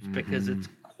game. It's because Hmm. it's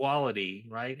quality,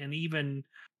 right? And even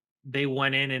they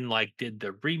went in and like did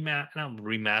the not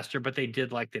remaster, but they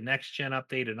did like the next gen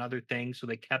update and other things, so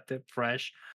they kept it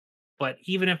fresh. But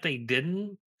even if they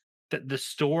didn't, the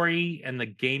story and the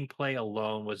gameplay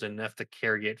alone was enough to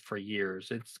carry it for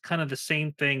years. It's kind of the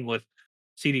same thing with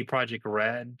CD Project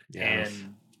Red Yes,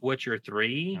 and Witcher 3.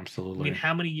 I mean, absolutely.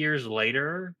 how many years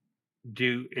later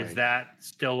do is Right. that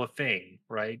still a thing,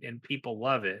 right? And people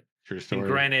love it. True And story.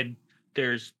 granted,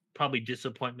 there's probably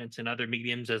disappointments in other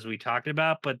mediums as we talked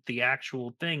about, but the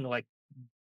actual thing, like,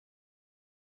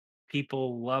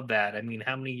 people love that. I mean,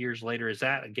 how many years later is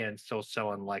that again still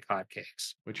selling like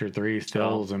hotcakes? Witcher 3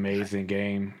 still So, is an amazing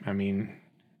game. I mean,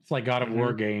 it's like God of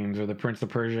War mhm. games or the Prince of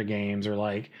Persia games or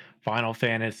like Final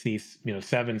Fantasy,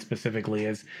 7 specifically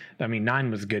is, I mean,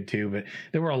 9 was good too, but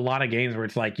there were a lot of games where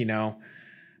it's like,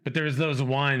 but there's those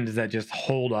ones that just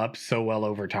hold up so well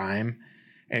over time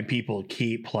and people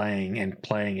keep playing and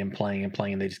playing and playing and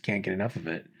playing and they just can't get enough of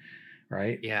it,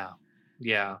 right? Yeah,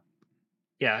 yeah.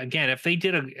 Yeah, again, if they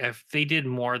did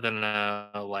more than a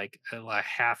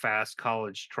half-assed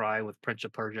college try with Prince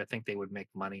of Persia, I think they would make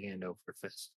money hand over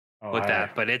fist Oh, with I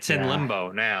that. But it's in yeah.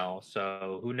 limbo now,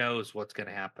 so who knows what's going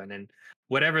to happen? And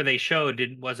whatever they showed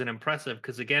didn't wasn't impressive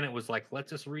because, again, it was like,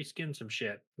 let's just reskin some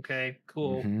shit. Okay,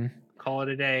 cool, Hmm. call it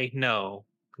a day. No,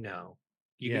 no,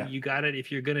 Yeah. you got it.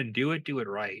 If you're gonna do it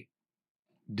right.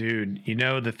 Dude,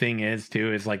 the thing is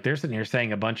too is like they're sitting here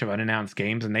saying a bunch of unannounced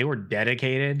games and they were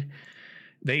dedicated.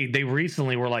 They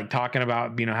recently were like talking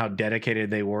about, how dedicated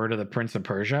they were to the Prince of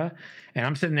Persia. And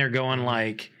I'm sitting there going Mhm.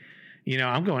 like,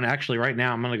 I'm going actually right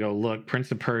now, I'm gonna go look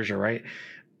Prince of Persia, right?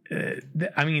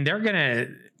 I mean, they're gonna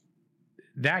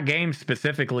that game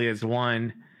specifically is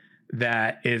one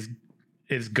that is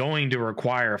going to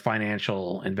require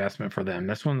financial investment for them.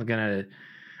 This one's gonna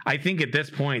I think at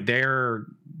this point they're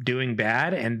doing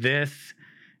bad, and this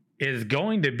is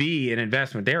going to be an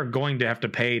investment. They're going to have to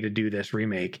pay to do this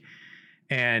remake.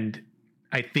 And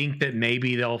I think that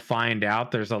maybe they'll find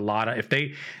out there's a lot of if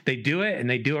they do it and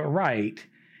they do it right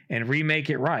and remake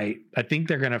it right, I think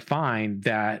they're going to find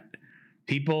that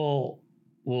people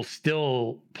will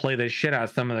still play the shit out of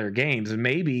some of their games, and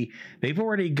maybe they've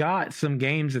already got some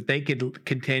games that they could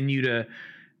continue to,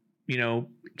 you know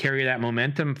carry that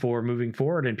momentum for moving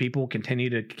forward, and people continue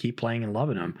to keep playing and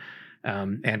loving them.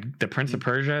 And the Prince of Mhm.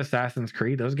 Persia, Assassin's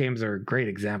Creed, those games are great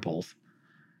examples.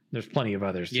 There's plenty of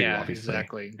others too, Yeah, obviously.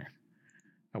 exactly.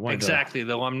 I wanted to. Exactly,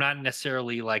 though I'm not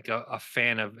necessarily like a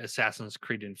fan of Assassin's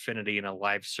Creed Infinity in a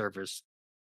live service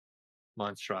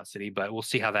monstrosity, but we'll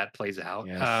see how that plays out.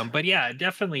 Yes. But yeah,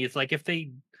 definitely, it's like if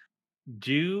they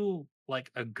do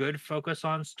like a good focus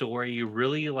on story, you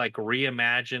really like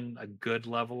reimagine a good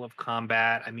level of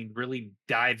combat. I mean, really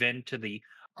dive into the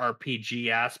RPG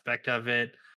aspect of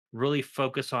it, really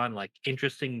focus on like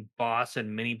interesting boss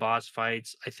and mini boss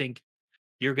fights. I think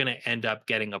you're going to end up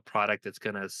getting a product that's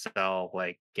going to sell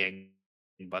like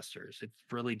gangbusters. It's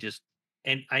really just,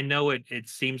 and I know it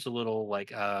seems a little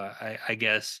like I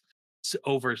guess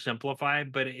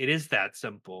oversimplified, but it is that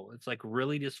simple. It's like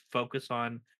really just focus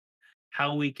on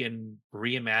how we can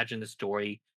reimagine the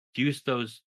story, use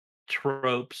those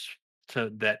tropes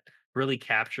to that really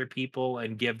capture people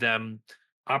and give them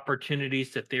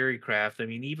opportunities to theory craft. I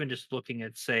mean, even just looking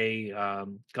at, say,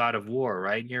 God of War,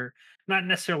 right? You're not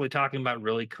necessarily talking about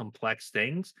really complex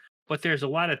things, but there's a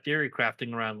lot of theory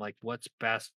crafting around like what's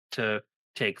best to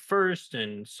take first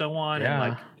and so on, and Yeah.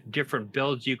 like different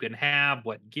builds you can have,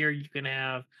 what gear you can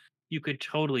have. You could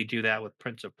totally do that with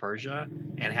Prince of Persia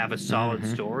and have a solid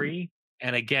Hmm. story.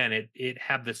 And again, it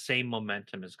have the same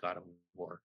momentum as God of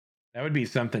War. That would be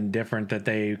something different that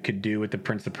they could do with the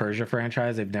Prince of Persia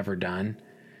franchise they've never done,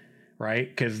 right?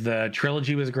 Because the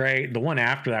trilogy was great. The one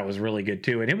after that was really good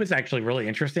too. And it was actually really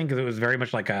interesting because it was very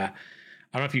much like a,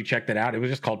 I don't know if you checked it out. It was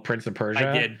just called Prince of I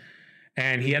Persia. did.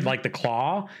 And he had Hmm. like the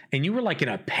claw, and you were like in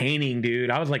a painting,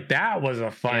 dude. I was like, that was a Yeah.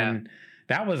 fun,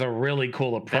 that was a really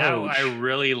cool That I approach.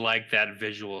 really like that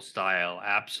visual style.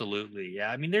 Absolutely. Yeah.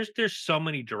 I mean, there's so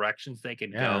many directions they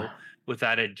can go Yeah,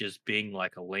 without it just being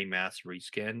like a lame ass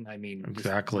reskin. I mean, just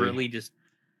exactly. really just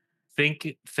think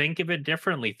of it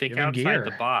differently. Think Give him outside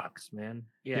the gear. box, man.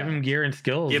 Give Yeah. him gear and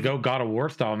skills. Give Go God of War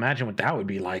style. Imagine what that would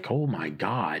be like. Oh my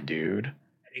god, dude.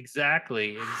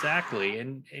 exactly, exactly.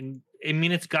 And I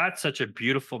mean it's got such a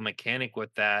beautiful mechanic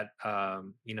with that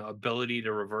ability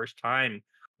to reverse time.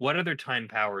 What other time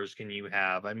powers can you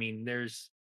have? I mean,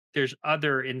 there's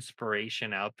other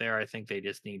inspiration out there. I think they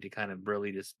just need to kind of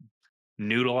really just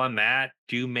noodle on that,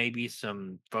 do maybe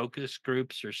some focus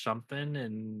groups or something,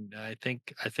 and I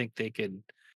think they could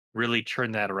really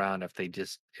turn that around if they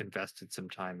just invested some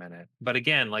time in it. But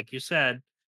again, like you said,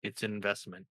 it's an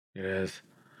investment. It is.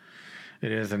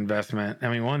 It is investment. I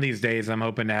mean, one of these days I'm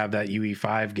hoping to have that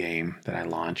UE5 game that I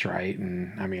launch, right?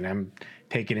 And I mean, I'm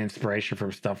taking inspiration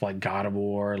from stuff like God of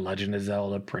War, Legend of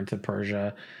Zelda, Prince of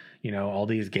Persia, all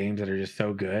these games that are just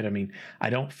so good. I mean,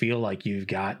 I don't feel like you've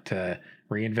got to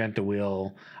reinvent the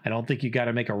wheel. I don't think you got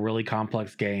to make a really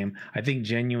complex game. I think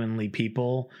genuinely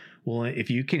people will, if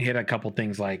you can hit a couple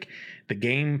things like the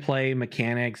gameplay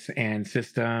mechanics and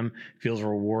system feels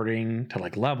rewarding to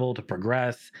like level, to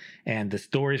progress, and the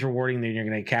story's rewarding, then you're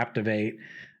going to captivate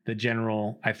the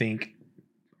general, I think,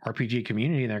 RPG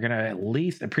community. They're going to at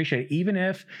least appreciate it, even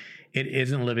if it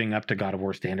isn't living up to God of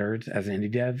War standards as an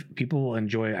indie dev. People will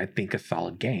enjoy, I think, a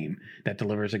solid game that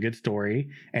delivers a good story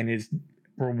and is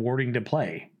rewarding to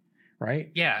play.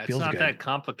 Right? Yeah, it's Feels not good. that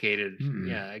complicated. Mm-mm.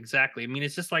 Yeah, exactly. I mean,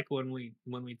 it's just like when we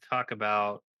talk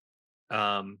about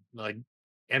like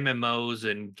MMOs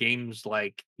and games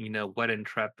like, what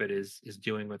Intrepid is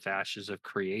doing with Ashes of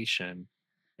Creation.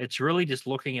 It's really just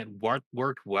looking at what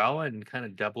worked well and kind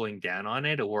of doubling down on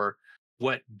it, or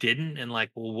what didn't, and like,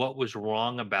 well, what was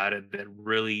wrong about it that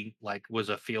really like was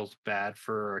a feels bad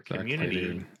for a Exactly, community,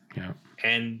 dude. Yeah.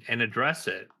 and address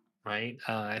it, right?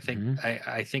 I think Hmm.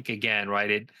 I think again,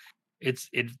 right? It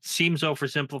seems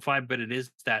oversimplified, but it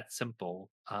is that simple,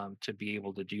 to be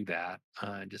able to do that.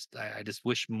 I just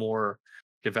wish more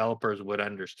developers would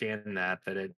understand that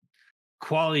it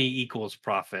quality equals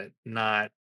profit,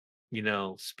 not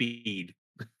speed,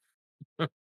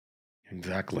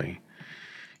 Exactly.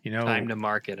 time to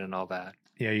market, and all that.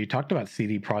 Yeah, you talked about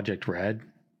CD Project Red,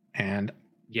 and do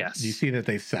you Yes. see that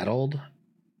they settled?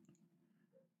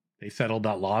 They settled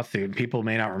that lawsuit. People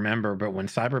may not remember, but when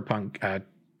Cyberpunk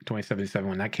 2077,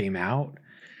 when that came out,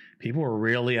 people were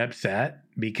really upset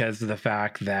because of the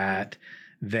fact that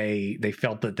they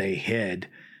felt that they hid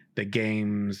the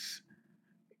game's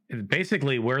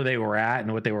basically where they were at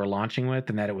and what they were launching with,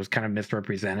 and that it was kind of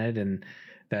misrepresented, and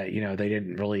that they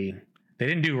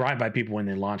didn't do right by people when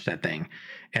they launched that thing.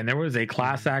 And there was a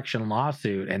class Mhm. action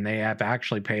lawsuit, and they have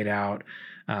actually paid out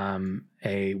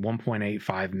a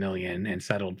 1.85 million and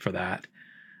settled for that.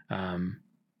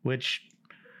 Which,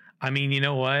 I mean, you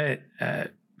know what?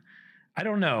 I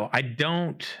don't know. I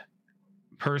don't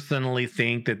personally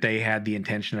think that they had the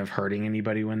intention of hurting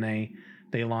anybody when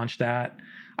they launched that.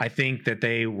 I think that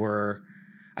they were.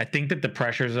 I think that the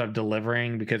pressures of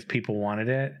delivering because people wanted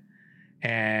it,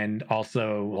 and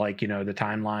also like the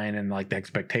timeline and like the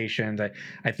expectations.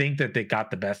 I think that they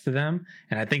got the best of them,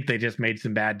 and I think they just made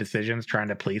some bad decisions trying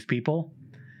to please people,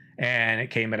 and it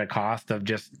came at a cost of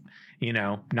just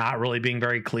not really being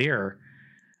very clear.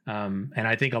 And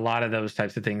I think a lot of those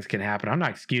types of things can happen. I'm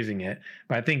not excusing it,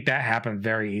 but I think that happened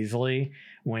very easily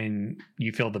when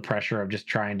you feel the pressure of just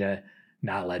trying to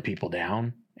not let people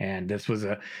down. And this was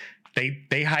a they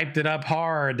hyped it up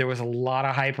hard. There was a lot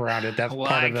of hype around it. That's Well,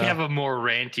 part I of the. have a more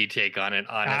ranty take on it,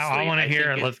 I honestly. want to I hear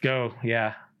think it. it Let's go.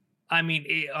 Yeah. I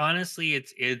mean, honestly,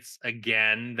 it's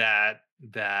again that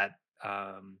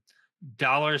um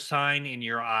dollar sign in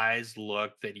your eyes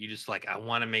look that you just like, I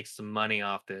want to make some money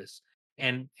off this.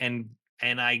 And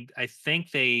I think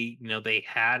they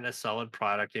had a solid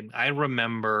product. And I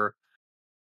remember,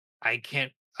 I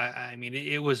can't I mean,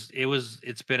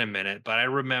 it's been a minute, but I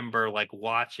remember like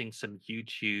watching some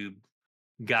YouTube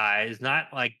guys, not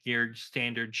like your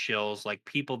standard shills, like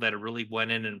people that really went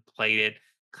in and played it,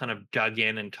 kind of dug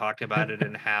in and talked about it,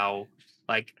 and how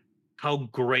like how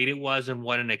great it was and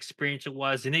what an experience it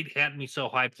was, and it had me so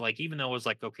hyped. Like even though it was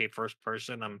like, okay, first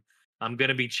person, I'm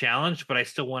gonna be challenged, but I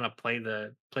still want to play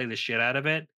the shit out of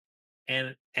it.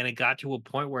 And it got to a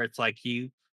point where it's like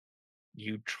you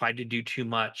tried to do too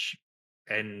much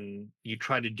and you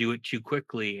try to do it too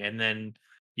quickly, and then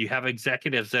you have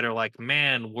executives that are like,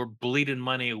 man, we're bleeding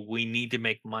money, we need to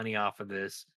make money off of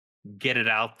this, get it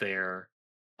out there.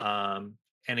 um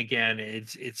and again,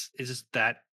 it's just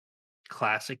that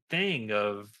classic thing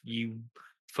of you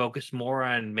focus more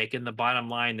on making the bottom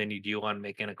line than you do on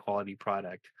making a quality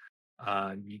product.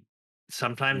 You,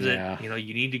 sometimes it Yeah.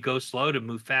 you need to go slow to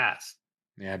move fast.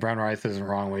 Yeah. Brown Rice isn't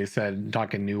wrong when he said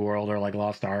talking New World or like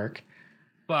Lost Ark.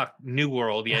 Fuck, New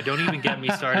World. Yeah, don't even get me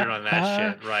started on that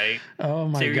shit, right? Oh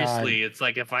my God. Seriously, it's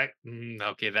like if I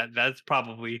okay,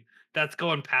 that's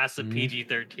going past the Mhm.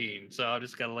 PG-13. So I'm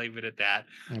just gonna leave it at that.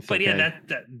 It's But yeah,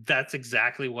 okay. that's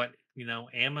exactly what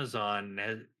Amazon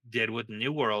did with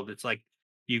New World. It's like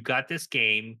you got this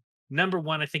game. Number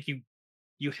one, I think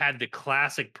you had the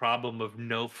classic problem of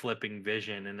no flipping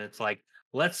vision, and it's like,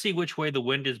 let's see which way the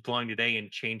wind is blowing today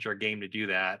and change our game to do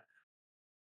that.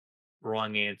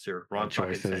 Wrong answer, Bad wrong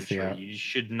fucking choices. century. Yeah.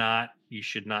 You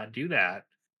should not do that,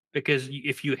 because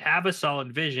if you have a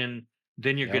solid vision,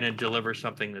 then you're going Yep. to deliver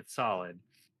something that's solid.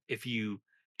 If you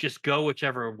just go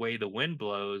whichever way the wind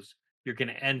blows, you're going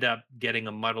to end up getting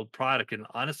a muddled product. And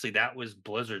honestly, that was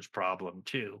Blizzard's problem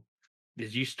too.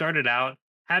 Is you started out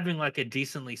having like a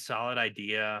decently solid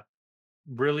idea,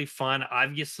 really fun.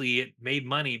 Obviously, it made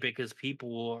money because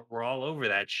people were all over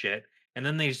that shit. And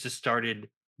then they just started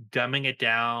dumbing it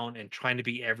down and trying to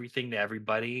be everything to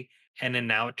everybody. And then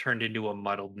now it turned into a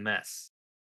muddled mess.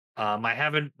 I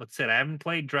haven't, let's say, I haven't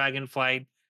played Dragonflight.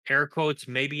 Air quotes,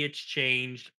 maybe it's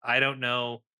changed. I don't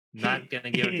know. Not gonna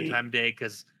give it the time of day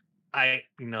because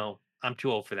I'm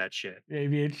too old for that shit.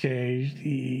 Maybe it changed.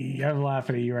 I'm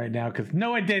laughing at you right now because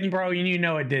no, it didn't, bro. You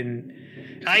know it didn't.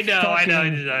 I know, I know.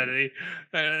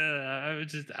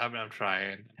 Fucking I'm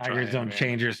trying, Tigers don't man.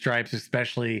 change their stripes,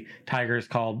 especially Tigers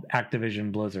called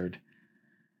Activision Blizzard.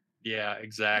 Yeah,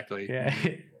 exactly. Yeah.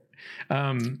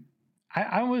 um,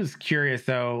 I was curious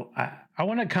though. I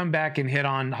want to come back and hit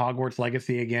on Hogwarts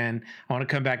Legacy again. I want to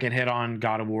come back and hit on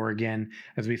God of War again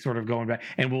as we sort of going back.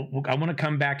 And I want to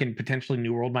come back and potentially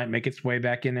New World might make its way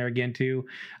back in there again too.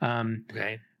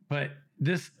 Okay. But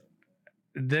this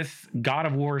God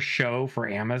of War show for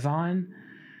Amazon,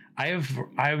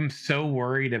 I'm so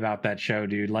worried about that show,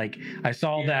 dude. Like I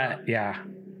saw that, yeah.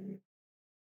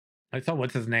 I saw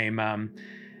what's his name?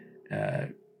 Uh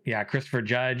yeah, Christopher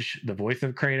Judge, the voice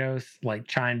of Kratos, like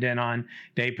chimed in on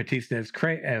Dave Batista as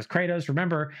Kratos.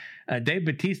 Remember, Dave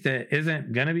Batista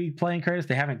isn't gonna be playing Kratos.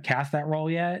 They haven't cast that role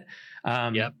yet.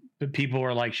 Yep. But people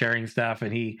were like sharing stuff,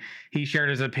 and he shared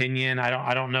his opinion.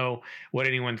 I don't know what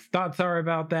anyone's thoughts are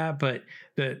about that, but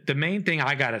the main thing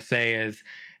I gotta say is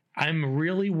I'm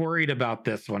really worried about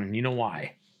this one, and you know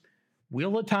why?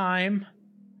 Wheel of Time,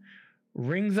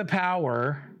 Rings of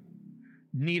Power.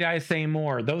 Need I say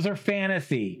more? Those are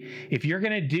fantasy. If you're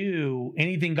gonna do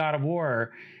anything God of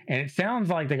War, and it sounds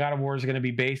like the God of War is gonna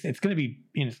be based, it's gonna be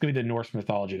the Norse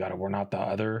mythology God of War, not the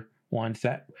other ones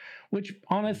that. Which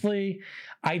honestly,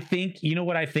 I think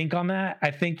what I think on that.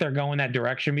 I think they're going that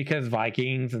direction because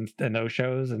Vikings and those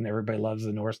shows, and everybody loves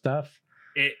the Norse stuff.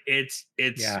 It's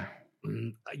Yeah,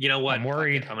 you know what? I'm Fuck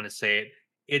worried. it, I'm gonna say it.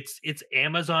 It's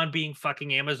Amazon being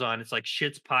fucking Amazon. It's like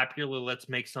shit's popular. Let's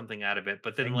make something out of it.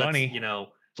 But then Big let's money.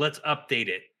 let's update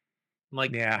it. I'm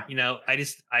like, Yeah, I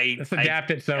just I let's adapt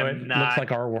it so am it looks not.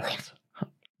 like our world.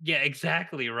 Yeah,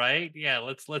 exactly, right? Yeah,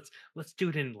 let's do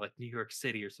it in like New York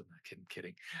City or something.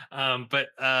 Kidding. But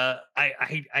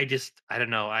I don't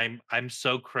know. I'm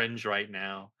so cringe right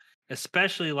now.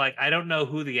 Especially like I don't know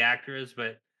who the actor is,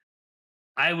 but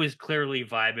I was clearly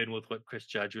vibing with what Chris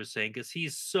Judge was saying because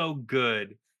he's so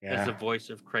good as the Yeah. voice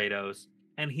of Kratos,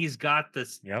 and he's got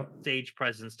this Yep. stage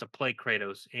presence to play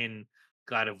Kratos in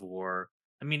God of War.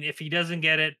 I mean, if he doesn't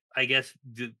get it, I guess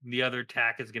the other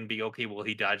tack is going to be okay. Well,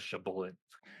 he dodged a bullet,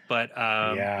 but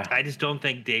Yeah. I just don't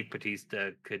think Dave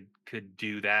Batista could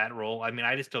do that role. I mean,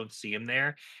 I just don't see him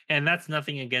there, and that's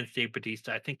nothing against Dave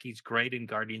Batista. I think he's great in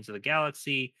Guardians of the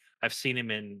Galaxy. I've seen him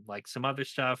in like some other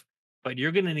stuff, but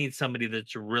you're going to need somebody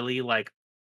that's really like,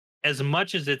 as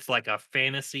much as it's like a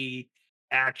fantasy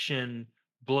action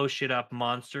blow shit up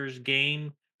monsters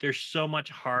game, there's so much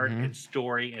heart Hmm. and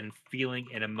story and feeling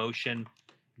and emotion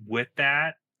with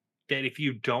that, that if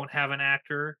you don't have an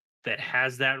actor that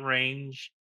has that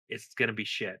range, it's going to be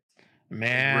shit. It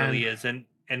Man, really is. And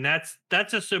that's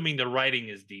assuming the writing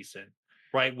is decent,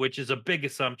 right? Which is a big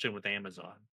assumption with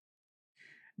Amazon.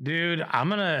 dude, I'm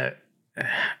gonna.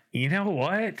 You know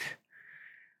what?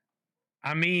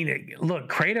 I mean, look,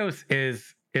 Kratos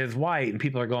is white, and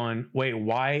people are going, "Wait,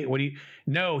 why? What do you?"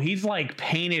 No, he's like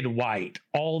painted white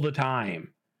all the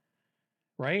time,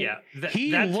 right? Yeah, that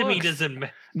He that to me looks doesn't.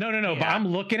 no, no, no. But Yeah, I'm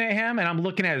looking at him, and I'm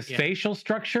looking at his yeah, facial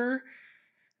structure,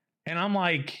 and I'm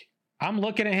like, I'm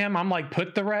looking at him. I'm like,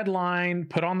 put the red line,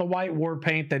 put on the white war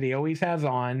paint that he always has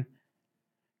on,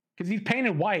 because he's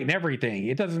painted white and everything.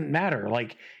 It doesn't matter.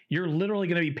 Like you're literally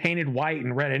going to be painted white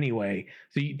and red anyway.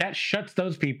 So that shuts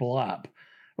those people up,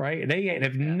 right? They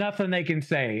have yeah, nothing they can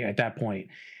say at that point.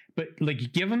 But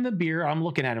like, give him the beard. I'm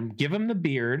looking at him. Give him the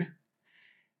beard,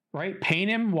 right? Paint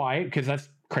him white because that's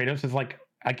Kratos is like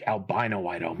albino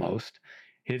white almost.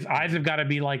 His eyes have mhm, got to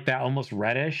be like that almost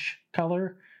reddish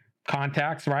color,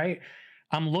 contacts, right?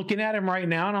 I'm looking at him right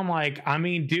now and I'm like, I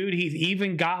mean, dude, he's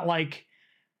even got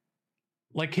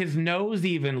like his nose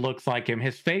even looks like him.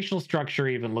 His facial structure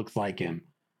even looks like him.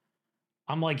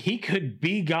 I'm like, he could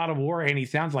be God of War and he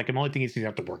sounds like him. Only thing is he's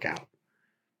have to work out.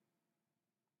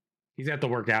 He's have to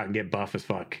work out and get buff as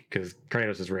fuck because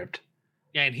Kratos is ripped.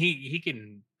 yeah, and he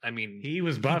can. I mean, He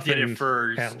was he did it buffing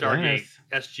for Stargate Atlantis.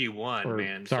 SG-1, Or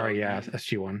man. So sorry, yeah, he,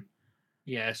 SG1.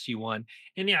 yeah, SG-1,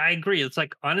 and yeah, I agree. It's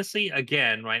like honestly,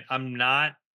 again, right? I'm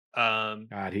not.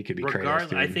 God, he could be Kratos,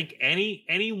 Regardless, I dude. think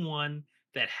anyone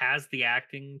that has the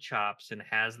acting chops and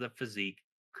has the physique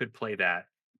could play that.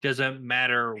 Doesn't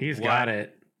matter He's got what,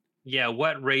 it. yeah,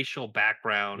 what racial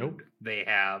background Nope. they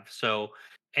have. So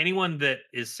anyone that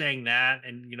is saying that,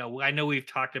 and I know we've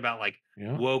talked about like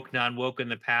Yeah. woke, non-woke in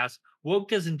the past. Woke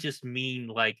doesn't just mean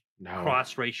like No.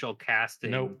 cross-racial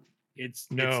casting. Nope. It's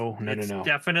it's No. No. No. it's No.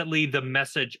 definitely the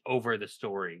message over the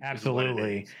story is what it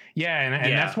Absolutely. is. Yeah, and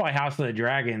that's Yeah. why House of the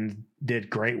Dragon did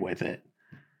great with it.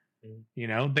 Mm, You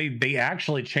know, they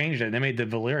actually changed it. They made the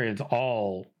Valyrians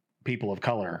all people of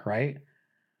color, right?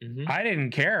 mhm. I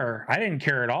didn't care. I didn't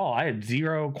care at all. I had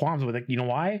zero qualms with it. You know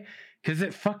why? Because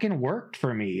it fucking worked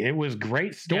for me. It was great Yeah,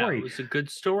 it story. was a good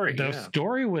story. The Yeah.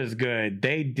 story was good.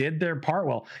 They did their part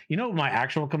well. You know what my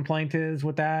actual complaint is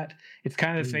with that? It's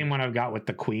kind of the same Mm, one I've got with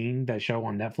The Queen, that show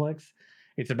on Netflix.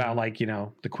 It's about mhm. like,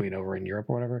 the Queen over in Europe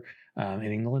or whatever,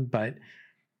 in England. But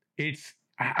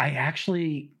I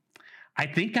actually I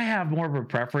think I have more of a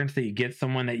preference that you get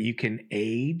someone that you can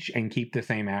age and keep the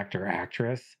same actor or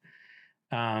actress.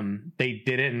 They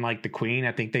did it in like The Queen.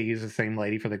 I think they used the same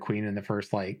lady for The Queen in the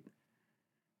first like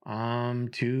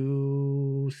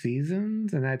two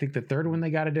seasons, and I think the third one they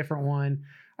got a different one.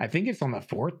 I think it's on the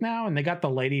fourth now, and they got the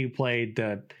lady who played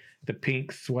the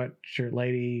pink sweatshirt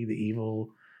lady, the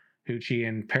evil Hoochie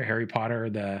and Harry Potter.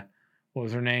 The what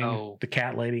was her name? Oh, The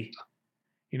cat lady.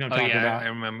 You know what oh I'm talking yeah, I about?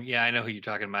 remember. Yeah, I know who you're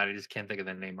talking about. I just can't think of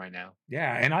the name right now.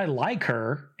 Yeah, and I like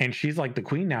her, and she's like the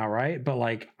queen now, right? But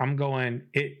like, I'm going,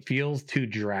 it feels too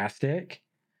drastic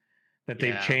that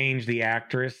they've Yeah. changed the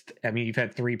actress. I mean, you've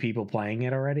had three people playing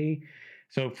it already.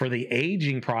 So for the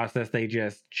aging process, they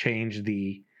just changed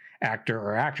the actor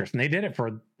or actress, and they did it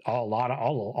for a lot of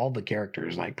all the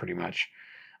characters, like pretty much.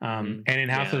 Hmm. And in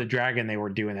House of Yeah. the Dragon, they were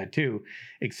doing that too,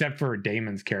 except for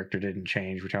Damon's character didn't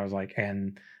change, which I was like,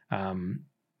 and um,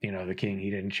 the king,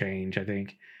 he didn't change, I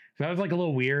think. So that was like a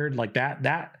little weird, like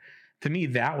that to me,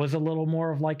 that was a little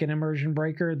more of like an immersion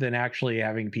breaker than actually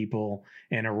having people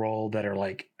in a role that are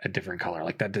like a different color.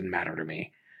 Like that didn't matter to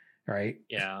me, right?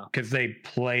 Yeah. Because they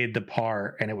played the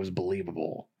part and it was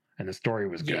believable and the story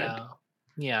was good. Yeah.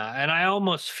 Yeah. And I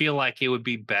almost feel like it would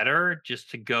be better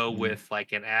just to go Mhm. with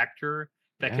like an actor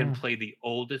that can Yeah. play the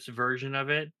oldest version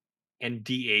of it and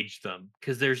de-age them.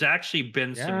 Because there's actually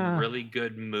been some Yeah. really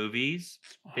good movies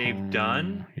they've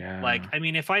done. Like, Yeah. I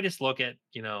mean, if I just look at,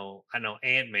 I know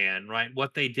Ant-Man, right?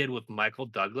 What they did with Michael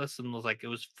Douglas and was like, it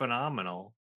was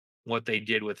phenomenal what they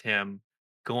did with him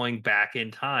going back in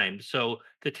time. So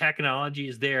the technology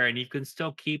is there and you can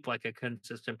still keep like a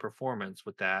consistent performance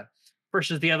with that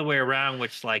versus the other way around,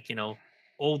 which like,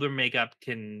 older makeup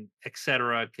can,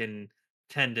 etc., can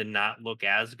tend to not look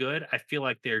as good. I feel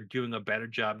like they're doing a better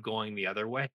job going the other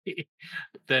way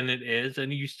than it is.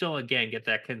 And you still again get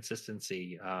that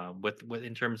consistency with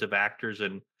in terms of actors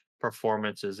and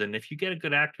performances. And if you get a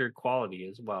good actor quality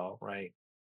as well, right?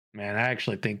 Man, I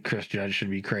actually think Chris Judge should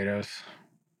be Kratos.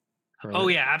 Oh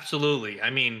For yeah, absolutely. I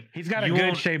mean, He's got a you good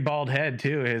won't. shaped bald head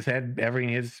too. His head,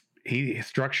 his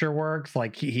structure works.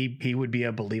 Like he would be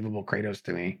a believable Kratos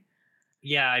to me.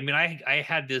 Yeah, I mean, I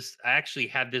actually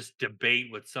had this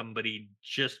debate with somebody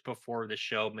just before the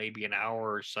show, maybe an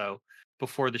hour or so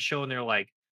before the show, and they're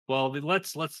like, "Well,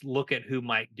 let's look at who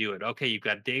might do it." Okay, you've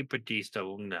got Dave Bautista.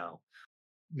 Well, no,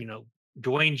 you know,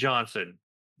 Dwayne Johnson.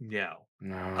 No.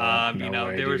 No, no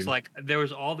way, dude. There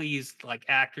was all these like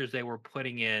actors they were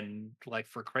putting in like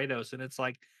for Kratos, and it's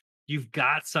like you've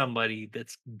got somebody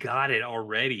that's got it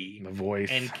already The voice.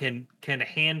 and can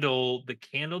handle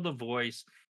the voice,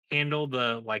 handle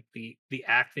the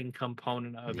acting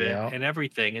component of it Yeah. and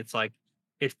everything. It's like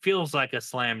it feels like a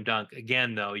slam dunk.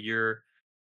 Again, though, you're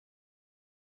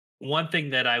one thing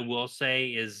that I will say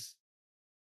is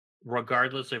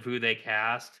regardless of who they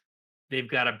cast, they've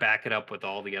got to back it up with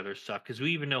all the other stuff. Because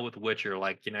we even know with Witcher,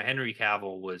 like, Henry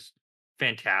Cavill was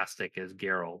fantastic as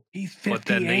Geralt, He's but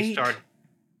then they 58. start,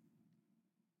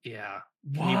 yeah.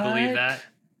 Can you believe What? that?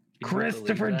 Can you believe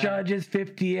Christopher that? Judge is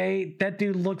 58. That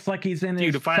dude looks like he's in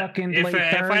Dude, his fucking late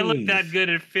 30s. if I look that good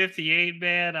at 58,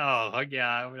 man, oh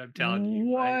yeah, I'm telling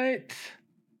you, right? What?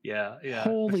 Yeah.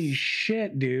 Holy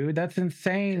shit, dude. That's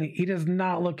insane. He does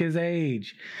not look his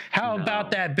age. How about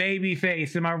No. that baby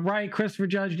face? Am I right, Christopher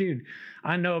Judge? Dude,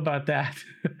 I know about that.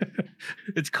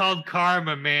 It's called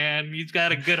karma, man. He's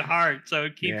got a good heart, so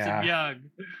it keeps him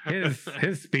young.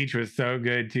 His speech was so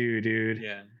good too, dude.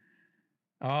 Yeah.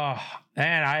 Oh,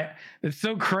 and it's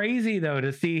so crazy though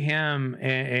to see him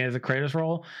as a Kratos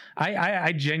role.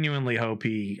 I genuinely hope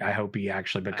he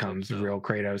actually becomes the real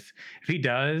Kratos. If he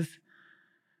does,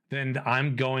 then I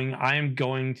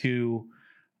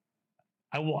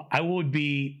would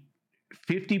be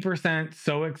 50%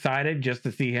 so excited just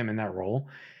to see him in that role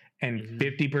and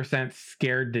 50%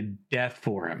 scared to death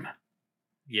for him.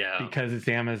 Yeah. Because it's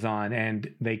Amazon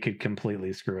and they could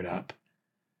completely screw it up.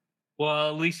 Well,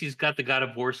 at least he's got the God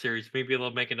of War series. Maybe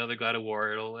they'll make another God of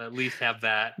War. It'll at least have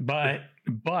that. But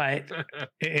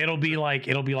it'll be like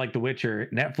The Witcher.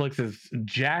 Netflix is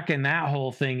jacking that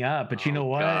whole thing up. But you know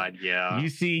what? God, yeah. You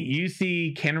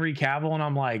see Henry Cavill, and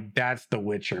I'm like, that's The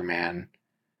Witcher, man.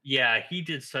 Yeah, he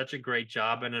did such a great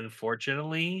job, and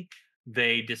unfortunately,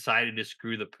 they decided to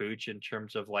screw the pooch in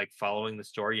terms of like following the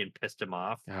story and pissed him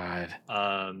off. God,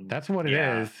 Um, that's what it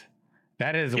is.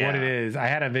 That is what it is. I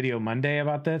had a video Monday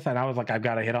about this, and I was like, I've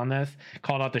got to hit on this.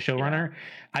 Called out the showrunner.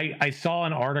 I saw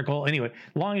an article. Anyway,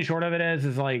 long and short of it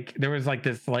is like there was like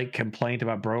this like complaint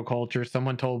about bro culture.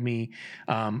 Someone told me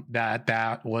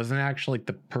that wasn't actually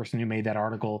the person who made that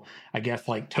article. I guess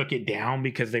like took it down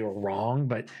because they were wrong.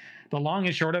 But the long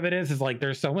and short of it is like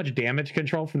there's so much damage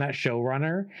control from that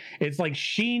showrunner. It's like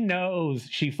she knows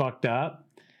she fucked up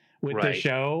with the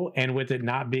show and with it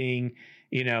not being,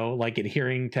 like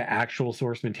adhering to actual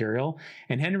source material.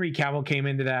 And Henry Cavill came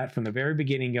into that from the very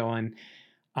beginning going,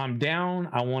 I'm down.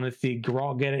 I want to see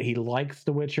Geralt get it. He likes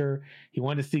The Witcher. He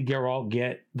wanted to see Geralt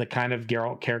get the kind of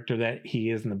Geralt character that he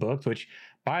is in the books, which,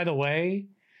 by the way,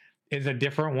 is a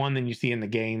different one than you see in the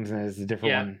games and is a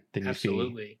different one than you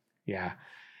see. Yeah.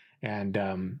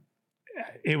 And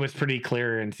it was pretty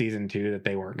clear in season 2 that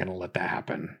they weren't going to let that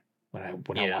happen when I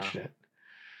watched it.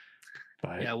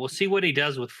 But yeah, we'll see what he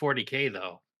does with 40K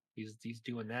though. He's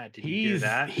doing that. Did he do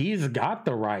that? He's got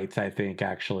the rights, I think,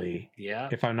 actually. Yeah.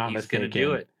 If I'm not mistaken. He's gonna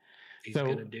do it. He's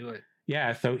gonna do it.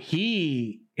 Yeah, so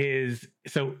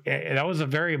that was a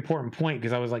very important point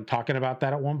because I was like talking about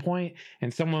that at one point,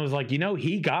 and someone was like,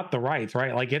 he got the rights,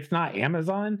 right? Like it's not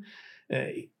Amazon.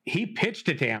 He pitched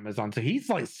it to Amazon, so he's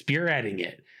like spearheading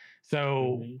it.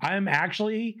 So I'm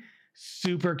actually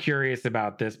super curious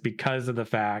about this because of the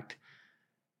fact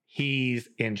he's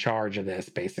in charge of this.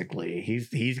 Basically,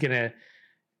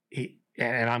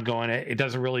 and I'm going. It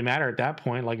doesn't really matter at that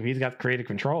point. Like if he's got creative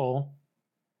control,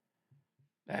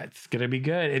 that's gonna be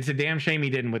good. It's a damn shame he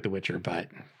didn't with The Witcher, but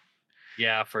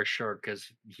yeah, for sure, because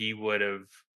he would have.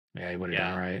 Yeah, he would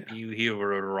have done right. He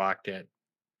would have rocked it.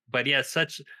 But yeah,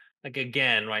 such like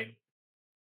again, right?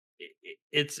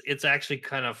 It's actually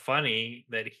kind of funny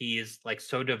that he is like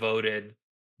so devoted,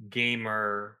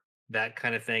 gamer, that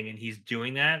kind of thing, and he's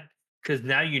doing that because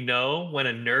now when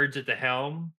a nerd's at the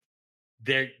helm,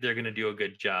 they're gonna do a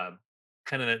good job.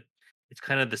 It's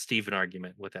kind of the Steven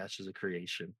argument with Ashes of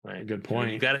Creation, right? Good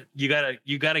point. You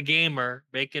got a gamer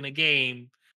making a game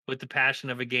with the passion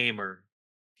of a gamer.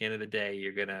 At the end of the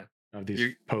day,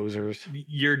 these posers.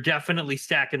 You're definitely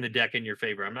stacking the deck in your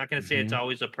favor. I'm not going to say it's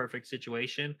always a perfect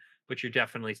situation, but you're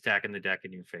definitely stacking the deck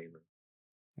in your favor.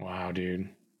 Wow, dude.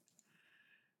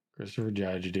 Christopher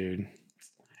Judge, dude.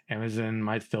 Amazon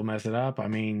might still mess it up. I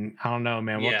mean, I don't know,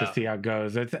 man. We'll have to see how it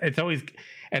goes. It's always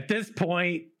at this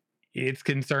point, it's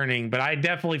concerning, but I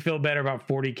definitely feel better about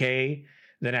 40K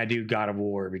than I do God of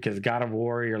War because God of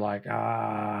War, you're like,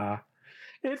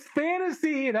 it's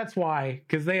fantasy. That's why,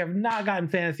 because they have not gotten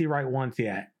fantasy right once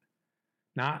yet.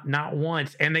 Not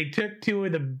once. And they took two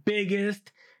of the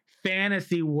biggest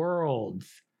fantasy worlds.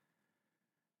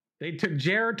 They took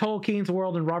J.R.R. Tolkien's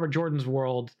world and Robert Jordan's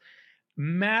world.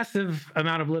 Massive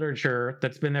amount of literature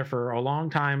that's been there for a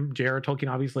long time. J.R.R.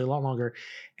 Tolkien, obviously, a lot longer.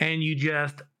 And you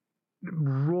just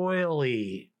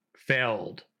royally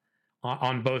failed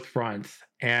on both fronts.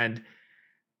 And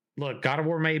look, God of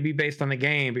War may be based on the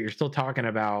game, but you're still talking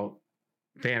about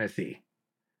fantasy.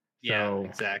 Yeah, So at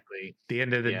exactly. the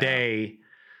end of the Yeah. day,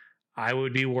 I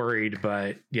would be worried,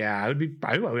 but yeah,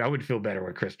 I would feel better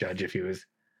with Chris Judge if he was,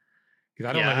 because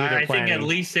I don't Yeah, know who they're I think at planning.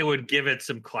 least it would give it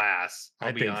some class. I'll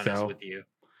I be think honest so. with you.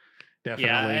 Yeah,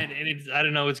 Definitely. and it's I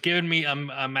don't know, it's given me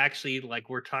I'm actually like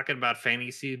we're talking about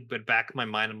fantasy, but back in my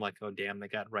mind, I'm like, oh damn, they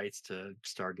got rights to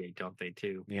Stargate, don't they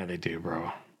too? Yeah, they do,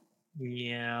 bro.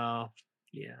 Yeah.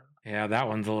 Yeah. Yeah, that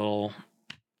one's a little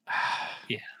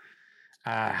Yeah.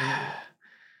 uh, And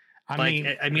I like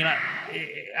mean, I mean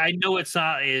I know it's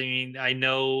not I mean, I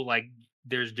know like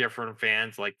there's different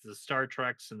fans like the Star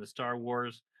Treks and the Star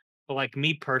Wars, but like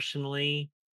me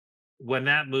personally, when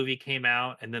that movie came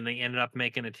out and then they ended up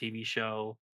making a TV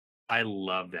show, I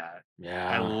love that. I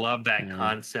yeah, love that yeah.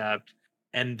 concept,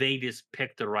 and they just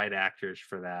picked the right actors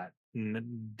for that.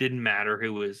 Didn't matter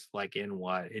who was like in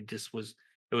what. It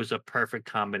was a perfect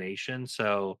combination.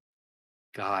 So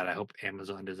God, I hope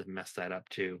Amazon doesn't mess that up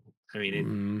too. I mean, it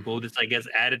Mm. will just I guess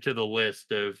add it to the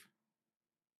list of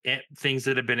things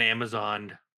that have been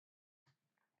Amazoned.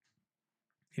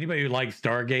 Anybody who likes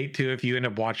Stargate too, if you end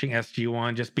up watching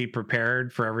SG1, just be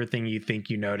prepared for everything you think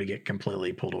you know to get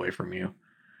completely pulled away from you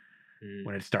Mm,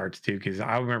 when it starts too. Because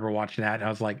I remember watching that and I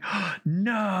was like,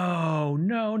 no,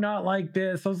 no, not like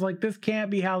this. I was like, this can't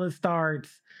be how this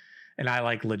starts. And I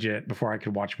like legit before I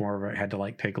could watch more of it, had to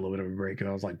like take a little bit of a break because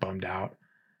I was like bummed out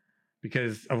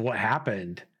because of what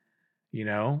happened, you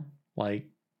know? Like,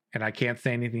 and I can't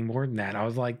say anything more than that. I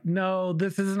was like, no,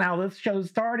 this isn't how this show's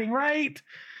starting, right?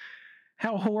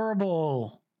 How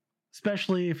horrible.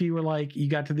 Especially if you were like, you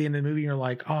got to the end of the movie and you're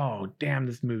like, oh, damn,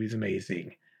 this movie's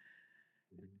amazing.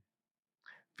 mm.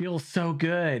 Feels so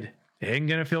good. It ain't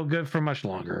gonna feel good for much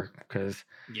longer because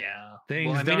Yeah. Well, things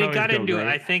I mean, don't it always got go into great.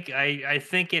 I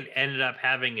think it ended up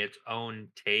having its own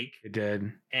take, It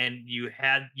did. and you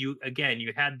again,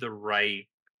 you had the right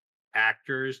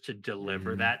actors to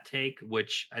deliver Mhm. that take,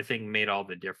 which I think made all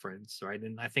the difference, right?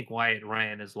 And I think why it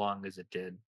ran as long as it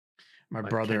did, My like 10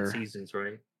 brother, seasons,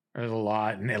 right? there's a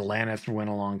lot, and Atlantis went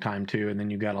a long time too. And then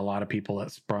you got a lot of people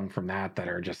that sprung from that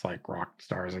are just like rock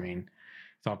stars. I mean,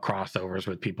 it's all crossovers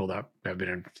with people that have been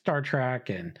in Star Trek,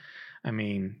 and I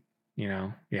mean,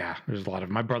 yeah, there's a lot of.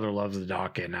 My brother loves the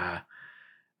doc, and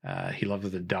he loves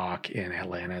the doc in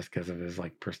Atlantis because of his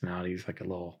like personality. He's like a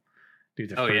little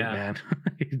dude's a Oh fruit yeah. man.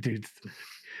 dude's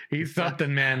he's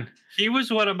something, man. He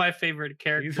was one of my favorite He's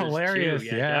characters too. hilarious.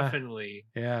 Yeah, Yeah, definitely.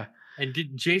 yeah. And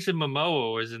Jason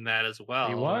Momoa was in that as He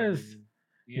well. I was. mean,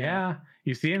 yeah. Yeah.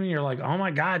 You see him and you're like, oh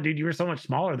my God, dude, you were so much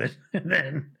smaller than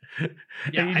then. Yeah,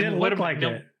 And you I didn't mean, what look am like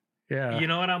it. Yeah. you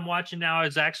know what I'm watching now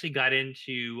is actually got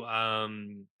into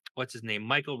what's his name?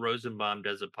 Michael Rosenbaum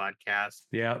does a podcast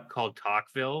Yep. called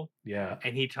Talkville, Yeah.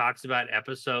 and he talks about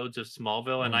episodes of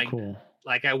Smallville, and Oh, cool.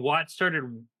 I watched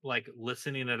started like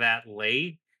listening to that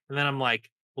late, and then I'm like,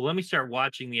 well, let me start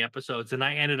watching the episodes, and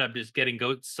I ended up just getting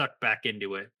go sucked back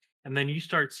into it. And then you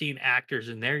start seeing actors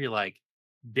in there, you're like,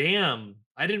 damn,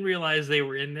 I didn't realize they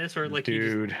were in this, or like you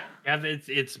just Dude. have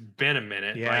it's been a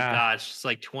minute. My Yeah. gosh, it's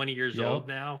like 20 years Yep. old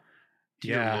now.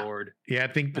 Dear Yeah. Lord. Yeah. I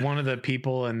think one of the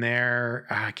people in there,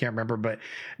 I can't remember, but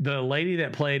the lady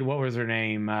that played, what was her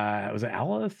name? Was it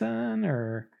Allison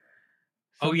or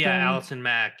Oh yeah, something? Allison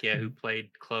Mack, yeah, who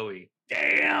played Chloe.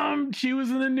 Damn. She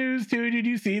was in the news too. Did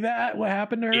you see that? What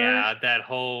happened to her? Yeah, that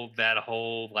whole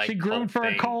She like groomed cult for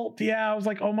a thing. cult. Yeah, I was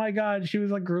like, oh my god, she was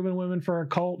like grooming women for a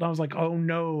cult. And I was like, oh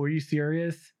no, are you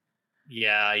serious?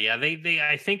 Yeah, yeah. They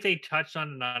I think they touched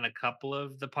on a couple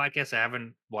of the podcasts. I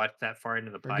haven't watched that far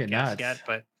into the Freaking podcast nuts.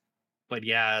 yet, but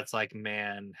yeah, it's like,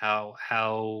 man, how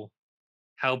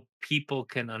people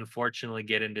can unfortunately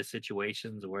get into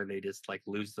situations where they just like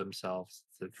lose themselves.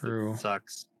 It True.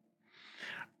 sucks.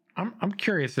 I'm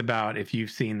curious about if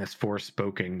you've seen this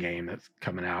Forspoken game that's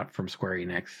coming out from Square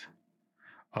Enix.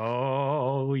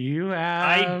 Oh, you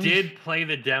I have. did play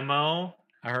the demo.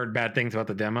 I heard bad things about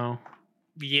the demo.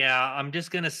 Yeah, I'm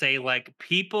just gonna say, like,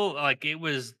 people like it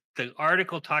was the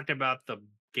article talked about the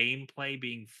gameplay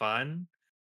being fun,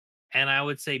 and I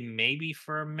would say maybe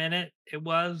for a minute it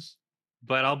was,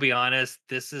 but I'll be honest,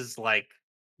 this is like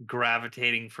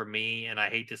gravitating for me, and I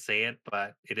hate to say it,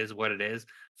 but it is what it is.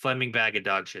 Fleming bag of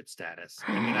dog shit status.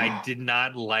 I mean, I did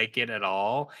not like it at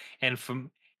all, and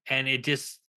from and it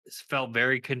just felt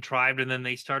very contrived. And then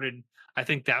they started. I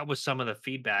think that was some of the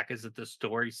feedback is that the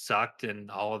story sucked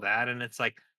and all of that. And it's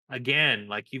like again,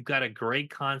 like you've got a great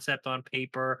concept on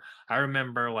paper. I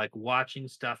remember like watching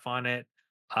stuff on it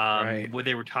Right. where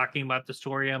they were talking about the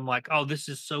story. I'm like, oh, this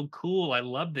is so cool. I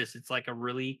love this. It's like a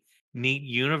really neat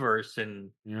universe.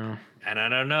 Yeah. And I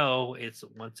don't know, it's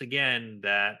once again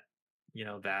that,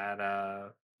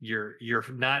 that you're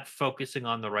not focusing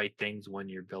on the right things when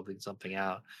you're building something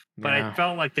out. But I Yeah.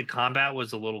 felt like the combat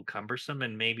was a little cumbersome,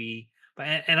 and maybe, but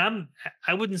and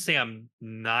I wouldn't say I'm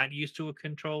not used to a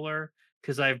controller,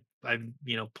 because I've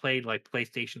played like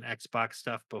PlayStation, Xbox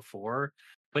stuff before,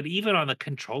 but even on the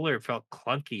controller it felt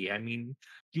clunky. I mean,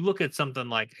 you look at something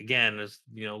like, again, as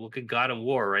look at God of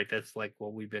War, right? That's like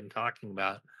what we've been talking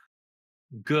about.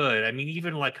 Good. I mean,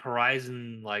 even like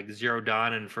Horizon, like Zero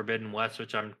Dawn and Forbidden West,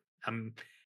 which I'm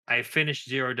I finished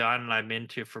Zero Dawn and I'm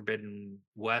into Forbidden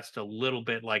West a little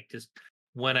bit. Like, just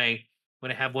when I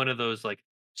when I have one of those like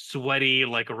sweaty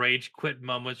like rage quit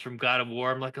moments from God of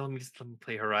War, I'm like, oh, let me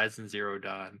play Horizon Zero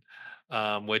Dawn.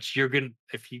 Which you're gonna,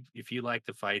 if you like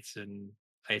the fights, and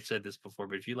I said this before,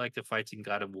 but if you like the fights in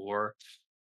God of War,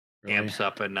 Really. amps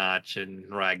up a notch in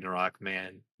Ragnarok,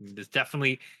 man. There's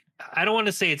definitely, I don't want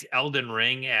to say it's Elden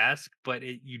Ring-esque, but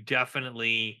you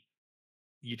definitely,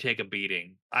 you take a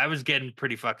beating. I was getting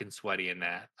pretty fucking sweaty in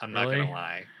that. I'm not gonna Really.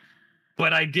 lie.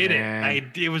 But I did it.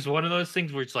 Man. It was one of those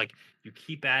things where it's like you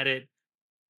keep at it,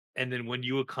 and then when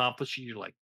you accomplish it, you're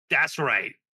like, that's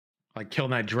right. Like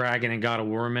killing that dragon in God of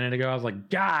War a minute ago. I was like,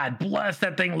 God bless,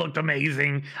 that thing looked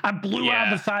amazing. I blew out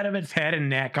the Yeah. side of its head and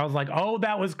neck. I was like, oh,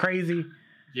 that was crazy.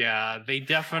 Yeah, they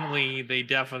definitely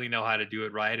know how to do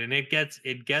it right, and it gets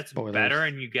Spoilers. better,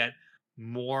 and you get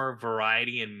more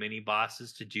variety and mini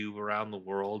bosses to do around the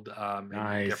world, in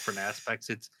different Nice. aspects.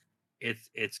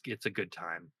 It's a good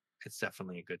time. It's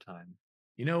definitely a good time.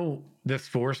 You know, this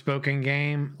Forspoken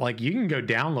game, like you can go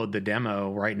download the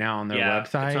demo right now on their Yeah,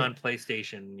 it's website. on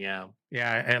PlayStation. Yeah.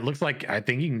 Yeah, and it looks like I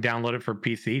think you can download it for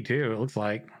PC too. It looks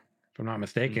like, if I'm not Hmm.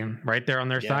 mistaken, right there on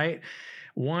their Yeah. site.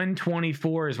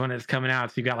 124 is when it's coming out.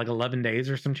 So you got like 11 days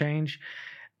or some change.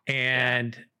 Yeah.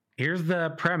 And here's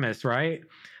the premise, right?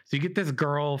 So you get this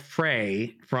girl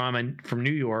Frey from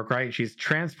New York, right? She's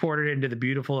transported into the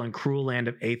beautiful and cruel land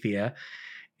of Athia.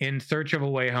 In search of a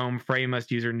way home, Frey must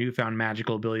use her newfound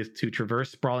magical abilities to traverse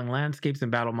sprawling landscapes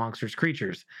and battle monstrous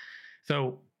creatures.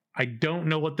 So I don't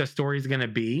know what the story is going to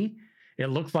be. It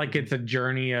looks like it's Hmm. a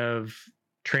journey of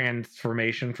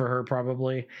transformation for her,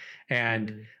 probably. And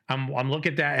Hmm. I'm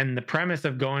looking at that, and the premise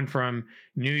of going from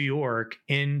New York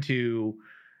into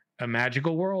a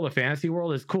magical world, a fantasy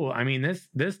world, is cool. I mean,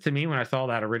 this to me, when I saw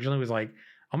that originally, was like,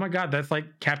 oh my god, that's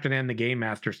like Captain N the Game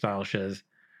Master style shiz,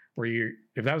 where you,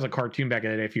 if that was a cartoon back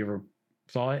in the day, if you ever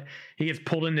saw it, he gets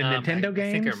pulled into I, Nintendo I think I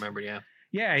games. remember. Yeah.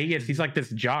 Yeah, he's Hmm. like this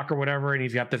jock or whatever, and he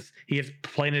gets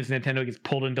playing his Nintendo, he gets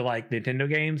pulled into like Nintendo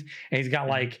games, and he's got Hmm.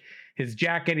 like his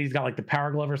jacket, he's got like the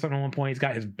power glove or something at one point, he's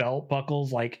got his belt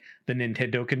buckles like the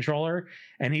Nintendo controller,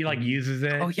 and he like Hmm. uses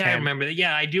Oh it, yeah, I and remember that.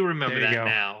 Yeah, I do remember there you that go.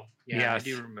 now. Yeah, I Yes.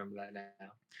 do remember that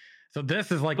now. So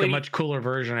this is like a But much cooler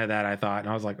version of that, I thought, and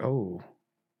I was like, oh,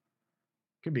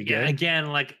 could be yeah, good. again,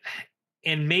 like,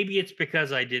 and maybe it's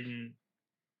because I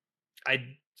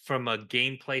from a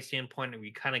gameplay standpoint,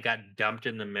 we kind of got dumped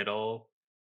in the middle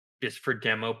just for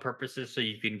demo purposes, so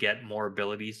you can get more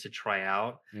abilities to try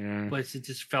out. Yeah. But it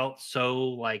just felt so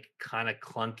like kind of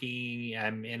clunky.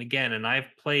 And again, and I've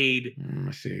played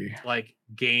Let's see. like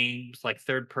games like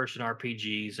third person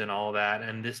RPGs and all that,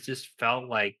 and this just felt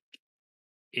like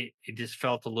it just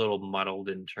felt a little muddled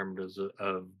in terms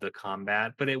of the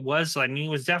combat. But it was, I mean,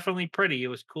 it was definitely pretty. It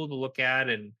was cool to look at,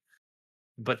 and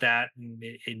but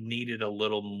it needed a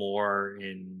little more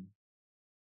in,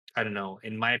 I don't know,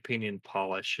 in my opinion,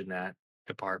 polish in that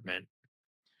department.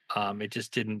 It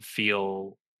just didn't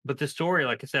feel. But the story,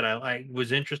 like I said, I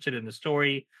was interested in the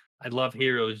story. I love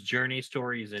heroes' journey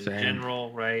stories in Same.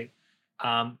 general, right?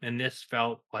 And this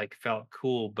felt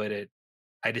cool, but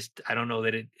I don't know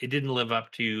that it didn't live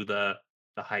up to the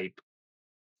hype,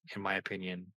 in my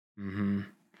opinion. Hmm.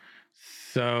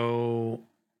 So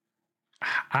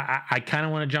I kind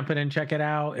of want to jump in and check it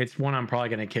out. It's one I'm probably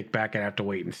going to kick back and have to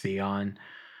wait and see on.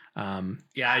 Um,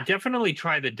 Yeah, I definitely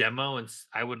try the demo, and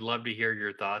I would love to hear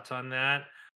your thoughts on that.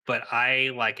 But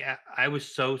I was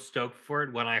so stoked for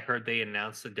it when I heard they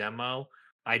announced the demo.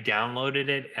 I downloaded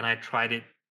it and I tried it.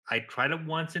 I tried it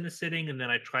once in a sitting, and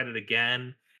then I tried it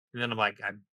again, and then I'm like,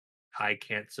 I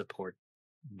can't support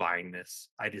buying this.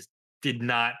 I just did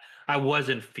not. I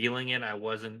wasn't feeling it. I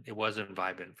wasn't. It wasn't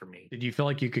vibing for me. did you feel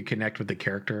like you could connect with the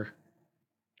character?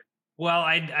 Well,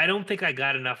 I don't think I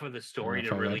got enough of the I story to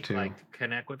felt that really too. like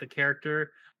connect with the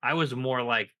character. I was more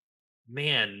like,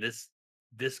 man,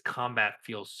 this combat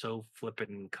feels so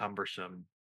flippin' cumbersome.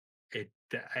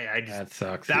 I just, That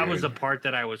sucks, that was the dude. part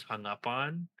that I was hung up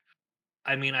on.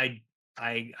 I mean, I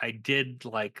did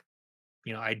like.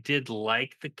 I did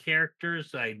like the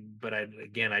characters. But I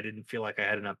didn't feel like I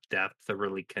had enough depth to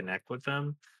really connect with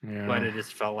them. But Yeah. it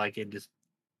just felt like it just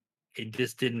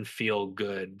didn't feel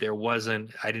good.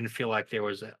 I didn't feel like there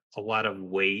was a lot of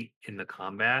weight in the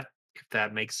combat, if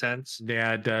that makes sense.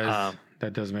 Yeah, it does. Um,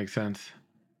 That does make sense.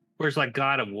 Whereas like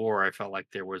God of War, I felt like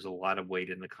there was a lot of weight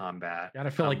in the combat.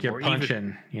 Gotta feel like you're Or even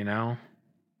punching, you know?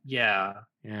 yeah,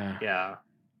 Yeah. yeah.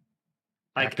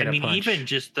 Like Back I at a mean, even punch.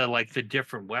 just the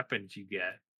different weapons you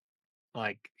get,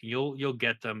 like you'll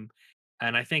get them.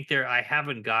 And I think I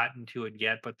haven't gotten to it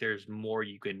yet, but there's more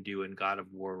you can do in God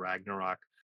of War Ragnarok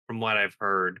from what I've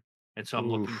heard. And so I'm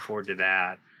looking Oof. forward to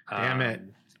that. Damn it.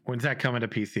 Um When's that coming to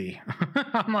PC?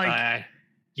 I'm like, I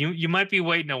you might be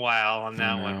waiting a while on I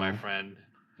that one, my know. friend.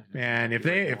 You Man, might if be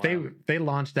they waiting a if they while. if they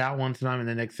launch that one sometime in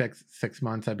the next 6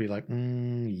 months, I'd be like,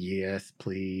 yes,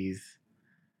 please.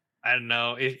 I don't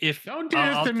know if Don't do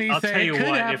this to me. I'll tell Say it you could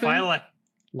what. If I happen. like,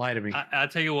 Lie to me. I'll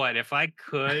tell you what. If I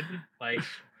could, like,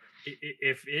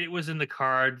 if it was in the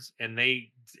cards and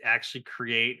they actually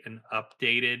create an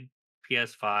updated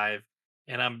PS5,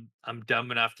 and I'm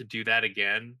dumb enough to do that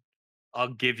again,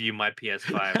 I'll give you my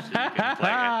PS5 so you can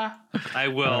play it. I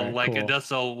All will. right, Like, cool.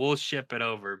 that's all. We'll ship it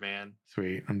over, man.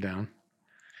 Sweet. I'm down.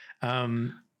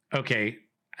 Okay.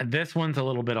 This one's a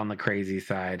little bit on the crazy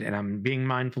side, and I'm being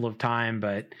mindful of time,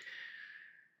 but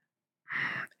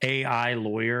AI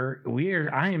lawyer.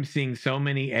 I am seeing so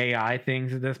many AI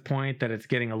things at this point that it's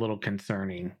getting a little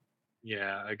concerning,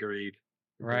 Yeah, agreed.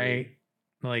 Agreed. right?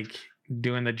 Like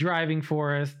doing the driving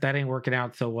for us, that ain't working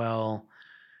out so well.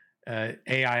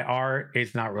 AI art,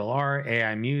 it's not real art.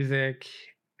 AI music,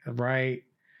 right?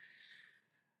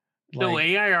 So Like,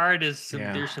 AI art is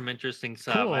yeah, there's some interesting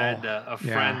stuff. I cool. had a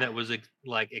Yeah. friend that was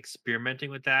like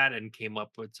experimenting with that and came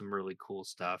up with some really cool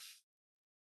stuff.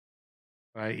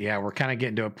 But yeah, we're kind of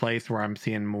getting to a place where I'm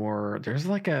seeing more.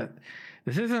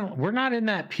 We're not in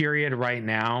that period right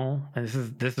now. And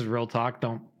this is real talk.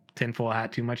 Don't tinfoil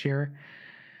hat too much here.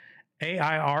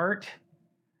 AI art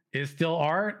is still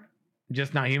art,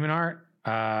 just not human art.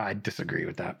 I disagree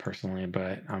with that personally,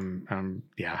 but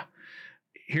yeah.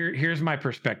 Here's my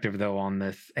perspective though on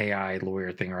this AI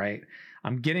lawyer thing, right?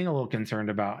 I'm getting a little concerned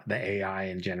about the AI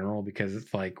in general because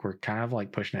it's like we're kind of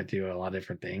like pushing it to do a lot of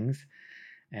different things.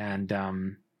 And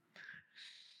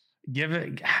give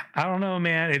it I don't know,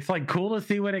 man. It's like cool to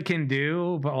see what it can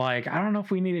do, but like I don't know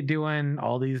if we need it doing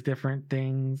all these different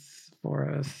things for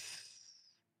us.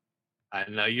 I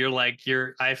know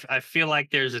I feel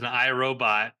like there's an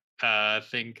iRobot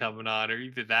thing coming on, or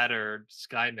either that or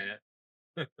Skynet.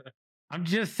 I'm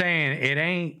just saying it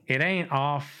ain't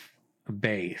off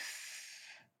base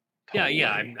Yeah,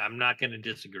 yeah, totally. I'm not going to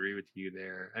disagree with you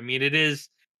there. I mean,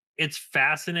 it's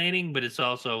fascinating, but it's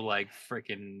also like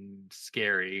freaking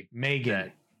scary Megan.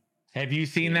 that Have you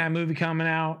seen yeah, that movie coming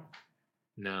out?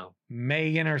 no.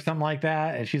 Megan or something like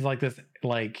that, and she's like this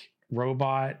like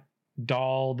robot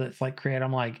doll that's like created.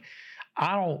 I'm like,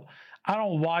 I don't I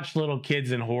don't watch little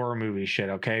kids in horror movie shit,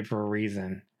 okay, for a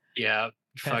reason. Yeah,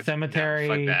 Pet fuck no, fuck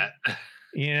Cemetery, that.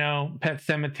 Pet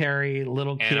Cemetery,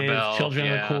 little kids, Annabelle, Children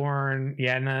of the yeah. Corn.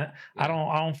 Yeah, no, Yeah. I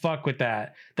don't fuck with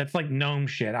that. That's like gnome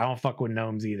shit. I don't fuck with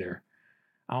gnomes either.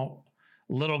 I don't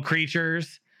little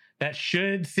creatures that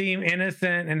should seem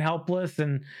innocent and helpless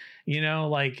and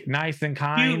like nice and Cute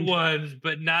kind. ones,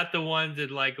 but not the ones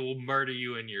that like will murder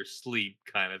you in your sleep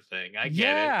kind of thing. I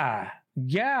get it. Yeah.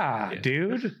 Yeah, Yeah.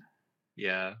 dude.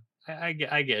 Yeah. I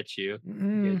get you. I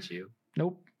Mm, get you.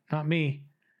 nope, not me.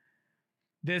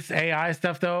 This AI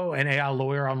stuff though, and AI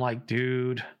lawyer, I'm like,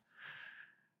 dude,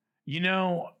 you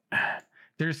know,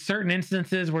 there's certain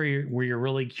instances where you're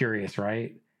really curious,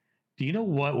 right? Do you know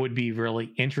what would be really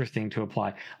interesting to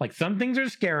apply? Like some things are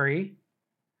scary,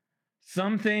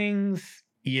 some things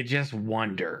you just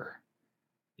wonder.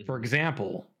 For Mhm.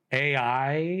 example,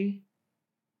 AI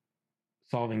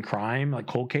solving crime, like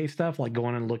cold case stuff, like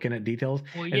going and looking at details.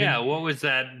 Well, And yeah. then What was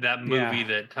that yeah, movie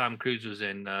that Tom Cruise was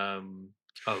in?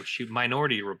 Oh shoot,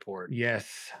 Minority Report.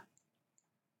 yes.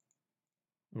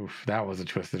 Oof, that was a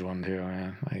twisted one too,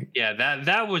 man. Like, Yeah,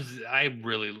 that was I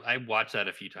watched that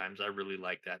a few times. I really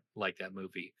like that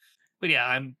movie. But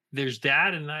yeah, there's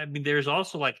that, and I mean there's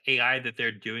also like AI that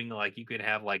they're doing, like you could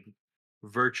have like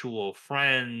virtual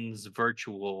friends,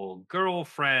 virtual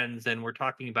girlfriends, and we're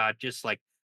talking about just like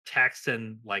text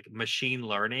and like machine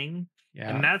learning.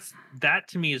 And yeah, that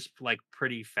to me is like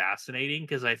pretty fascinating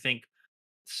because I think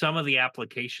some of the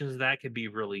applications of that could be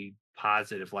really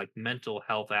positive, like mental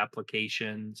health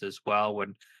applications as well,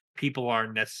 when people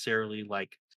aren't necessarily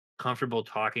like comfortable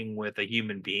talking with a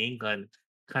human being. And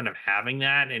kind of having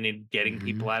that and it getting Mhm.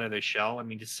 people out of their shell. I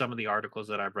mean, just some of the articles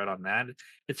that I've read on that,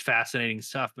 it's fascinating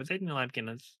stuff. But then you're like,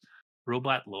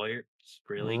 robot lawyers,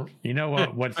 really? You know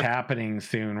what's happening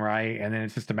soon, right? And then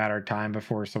it's just a matter of time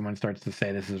before someone starts to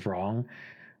say this is wrong.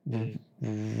 R-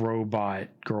 Mm. Robot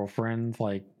girlfriends,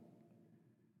 like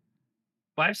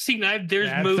Well, there's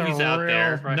that's a movies out real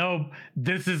there, right? no.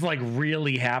 This is like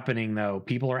really happening though.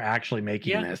 People are actually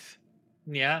making Yeah, this.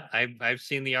 yeah. I've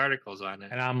seen the articles on it.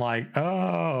 And I'm like,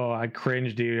 oh, I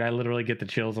cringe, dude. I literally get the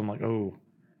chills. I'm like, oh,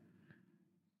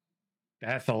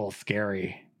 that's a little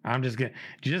scary. I'm just gonna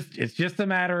it's just a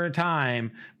matter of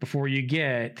time before you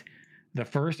get the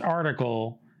first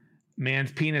article,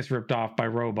 man's penis ripped off by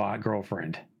robot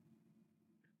girlfriend.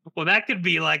 Well, that could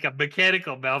be like a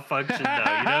mechanical malfunction, though. You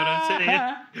know what I'm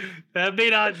saying? That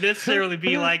may not necessarily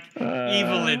be like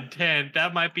evil Uh, intent.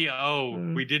 That might be, oh,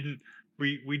 we didn't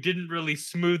really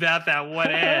smooth out that one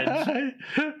edge.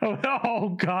 oh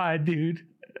God, dude.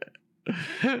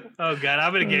 Oh God,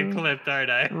 I'm gonna get Uh, clipped, aren't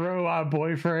I? Robot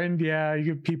boyfriend, yeah, you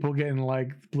get people getting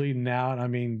like bleeding out. I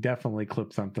mean, definitely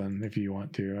clip something if you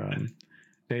want to.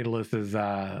 Daedalus is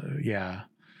yeah,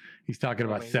 he's talking Oh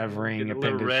about man, I'm severing getting a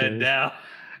little red appendages. now.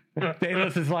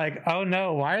 Daedalus is like, oh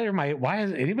no, why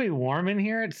is anybody warm in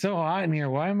here? It's so hot in here.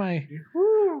 Why am I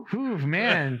Whew. whew,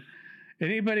 man?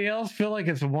 Anybody else feel like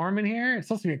it's warm in here? It's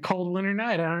supposed to be a cold winter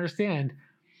night. I don't understand.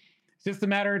 It's just a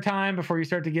matter of time before you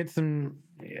start to get some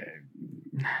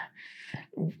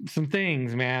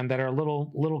things, man, that are a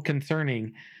little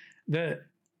concerning. The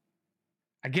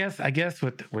I guess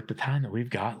with the time that we've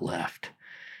got left,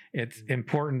 it's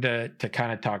important to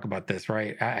kind of talk about this,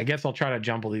 right? I guess I'll try to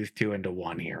jumble these two into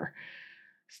one here.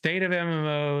 State of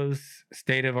MMOs,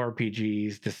 state of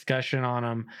RPGs, discussion on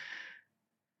them.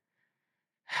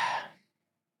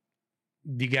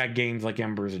 You got games like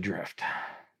Embers Adrift,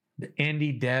 the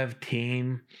indie dev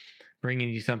team bringing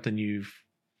you something you've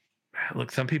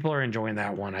look. Some people are enjoying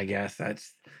that one. I guess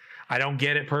I don't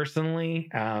get it personally.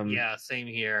 Yeah, same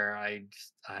here.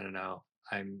 I don't know.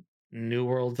 New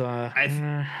Worlds. I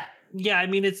th- yeah, I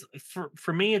mean, it's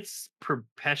for me, it's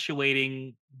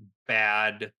perpetuating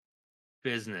bad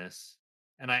business.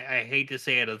 And I hate to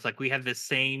say it, it's like we had the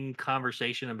same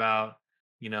conversation about,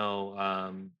 you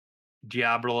know,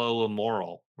 Diablo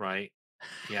Immortal, right?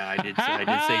 Yeah, I did say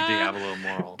Diablo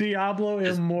Immortal. Diablo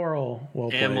Is Immoral.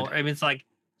 Well played. I mean, it's like,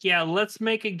 yeah, let's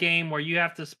make a game where you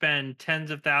have to spend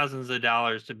tens of thousands of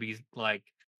dollars to be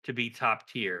to be top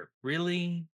tier.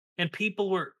 Really? And people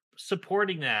were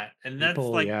supporting that. And that's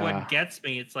People, like what yeah. gets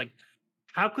me. It's like,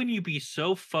 how can you be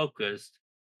so focused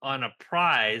on a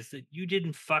prize that you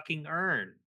didn't fucking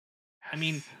earn? I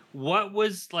mean, Yes. what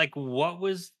was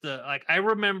the like I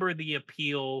remember the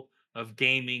appeal of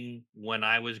gaming when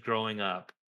I was growing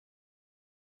up.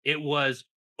 It was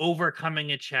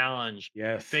overcoming a challenge,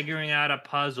 Yes. figuring out a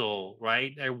puzzle,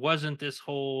 right? There wasn't this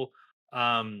whole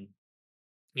um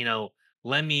you know,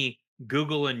 let me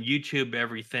Google and YouTube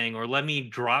everything, or let me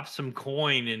drop some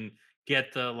coin and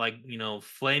get the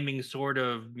flaming sort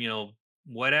of,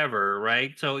 whatever,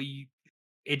 right? So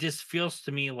it just feels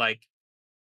to me like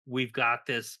we've got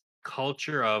this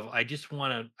culture of I just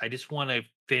want to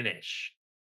finish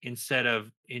instead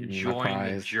of Give me my enjoying the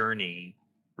prize. journey,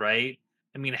 right?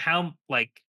 I mean, how like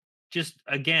just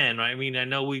again, I mean, I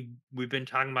know we've been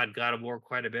talking about God of War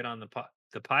quite a bit on the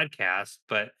podcast,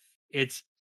 but it's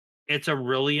it's a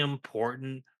really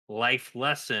important life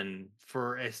lesson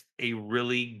for a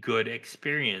really good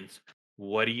experience.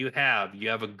 What do you have? You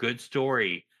have a good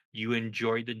story. You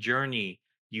enjoy the journey.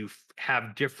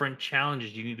 Have different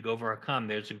challenges you need to go overcome.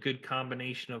 There's a good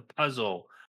combination of puzzle,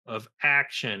 of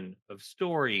action, of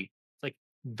story. It's like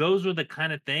those are the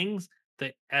kind of things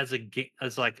that as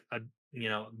like a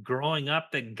growing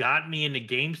up that got me into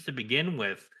games to begin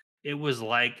with. It was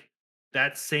like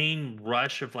that same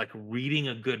rush of like reading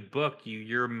a good book,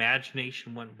 your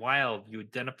imagination went wild, you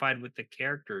identified with the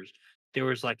characters, there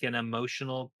was like an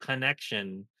emotional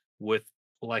connection with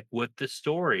with the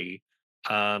story.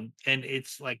 And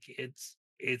it's like it's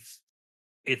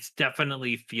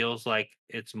definitely feels like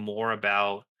it's more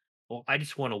about, well, I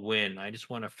just want to win, I just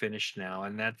want to finish now.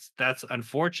 And that's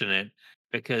unfortunate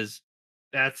because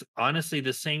that's honestly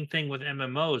the same thing with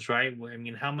MMOs, right? I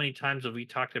mean, how many times have we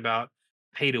talked about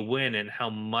pay to win and how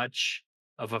much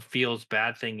of a feels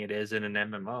bad thing it is in an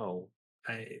MMO?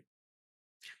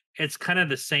 It's kind of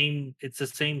the same. It's the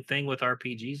same thing with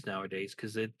RPGs nowadays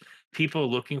because it people are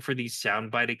looking for these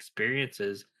soundbite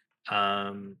experiences,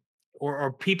 um,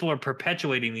 or people are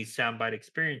perpetuating these soundbite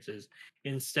experiences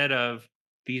instead of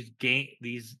these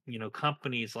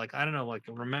companies like I don't know, like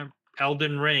remember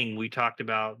Elden Ring, we talked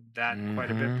about that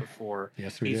quite a bit Hmm. before.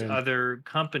 Yes, we These did. other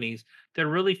companies, they're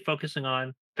really focusing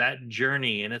on that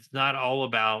journey, and it's not all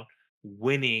about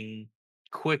winning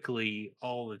quickly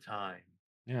all the time.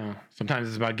 Yeah. Sometimes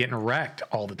it's about getting wrecked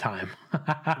all the time.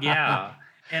 Yeah.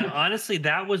 And honestly,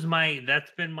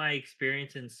 that's been my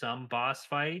experience in some boss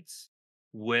fights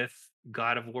with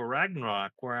God of War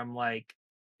Ragnarok, where I'm like,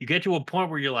 you get to a point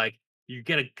where you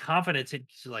get a confidence and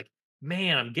you're like,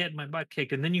 man, I'm getting my butt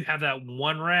kicked. And then you have that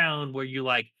one round where you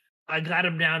like, I got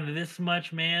him down to this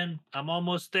much, man. I'm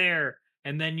almost there.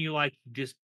 And then you like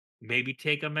just maybe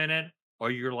take a minute,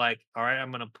 or you're like, all right,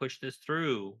 I'm gonna push this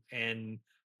through and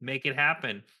make it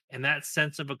happen, and that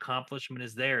sense of accomplishment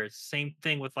is there. It's the same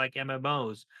thing with like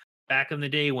MMOs. Back in the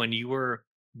day when you were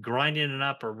grinding it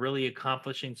up or really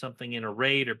accomplishing something in a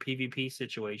raid or PvP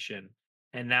situation.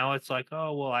 And now it's like,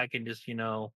 oh, well, I can just,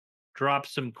 drop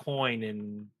some coin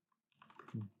and,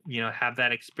 have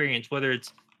that experience, whether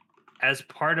it's as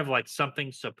part of like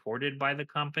something supported by the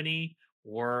company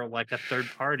or like a third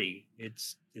party.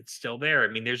 It's still there. I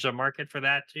mean, there's a market for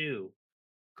that too.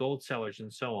 Gold sellers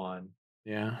and so on.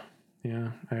 Yeah,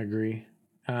 yeah, I agree.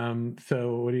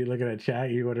 So what are you looking at, chat?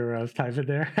 You whatever I was typing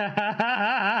there.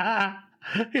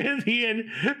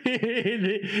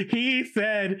 He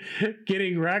said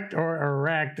getting wrecked or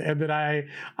erect, and then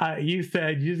you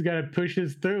said you just gotta push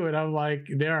this through, and I'm like,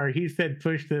 he said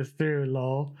push this through,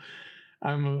 lol.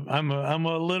 I'm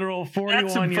a literal That's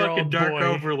some 41-year fucking old Dark boy.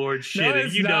 Overlord No, shit, and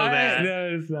it's you know not. that.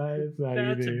 No, it's not. It's not. You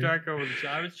That's some do. Dark Overlord shit.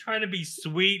 I was trying to be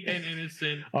sweet and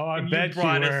innocent, Oh, I and you bet you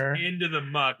brought us were. into the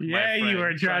muck, my Yeah, you friend.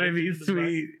 were You brought trying to us be into the muck.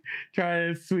 sweet,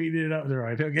 trying to sweeten it up.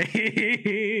 Right?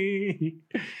 Okay.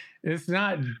 It's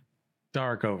not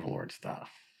dark overlord stuff.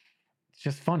 It's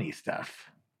just funny stuff.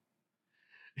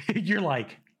 You're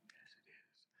like,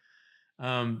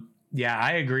 yeah,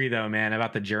 I agree though, man,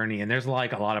 about the journey. And there's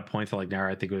like a lot of points that like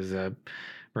Nara, I think was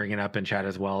bringing up in chat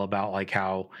as well about like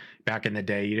how back in the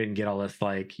day you didn't get all this,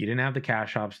 like you didn't have the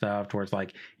cash shop stuff towards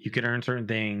like you could earn certain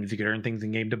things, you could earn things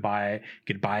in game to buy it,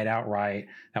 you could buy it outright.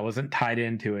 That wasn't tied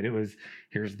into it. It was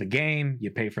here's the game, you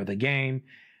pay for the game.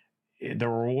 The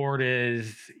reward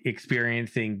is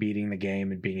experiencing beating the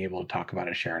game and being able to talk about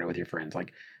it, sharing it with your friends.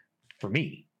 Like for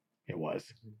me, it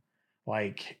was. Mhm,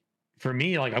 Like for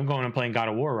me, like I'm going and playing God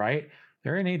of War, right?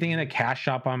 There ain't anything in the mhm. cash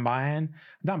shop I'm buying. I'm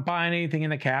not buying anything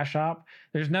in the cash shop.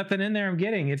 There's nothing in there I'm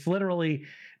getting. It's literally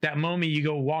that moment you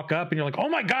go walk up and you're like, oh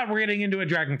my God, we're getting into a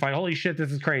dragon fight. Holy shit,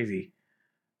 this is crazy.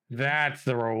 Mhm. That's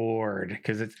the reward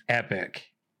because it's epic.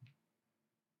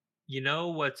 You know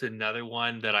what's another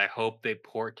one that I hope they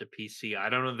port to PC? I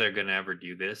don't know if they're gonna ever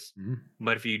do this, Mhm.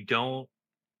 but if you don't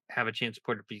have a chance to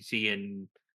port to PC and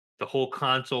the whole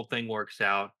console thing works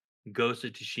out, Ghost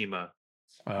of Tsushima.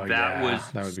 Oh That yeah,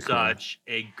 was that would be cool. such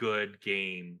a good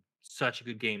game. Such a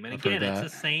good game. And I've heard again, it's the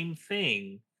that. same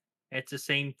thing. It's the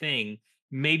same thing.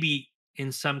 Maybe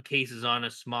in some cases on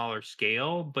a smaller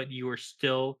scale, but you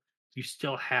still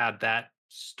had that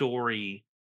story,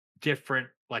 different,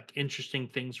 like interesting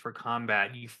things for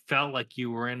combat. You felt like you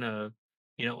were in a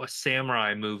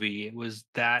samurai movie. It was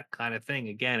that kind of thing.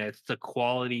 Again, it's the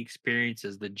quality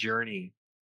experiences, the journey,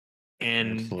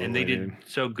 and they Absolutely, did dude.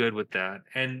 so good with that,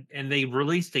 and they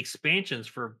released expansions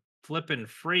for flipping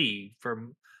free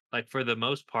for the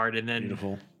most part, and then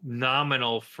Beautiful.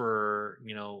 nominal for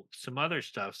some other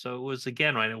stuff. So it was,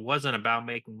 again, right, it wasn't about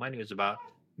making money, it was about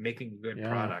making a good Yeah,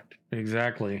 product.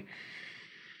 exactly.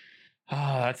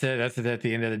 Oh, that's it. That's it at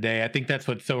the end of the day. I think that's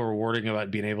what's so rewarding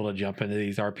about being able to jump into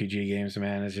these RPG games,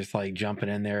 man, is just like jumping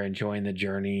in there, enjoying the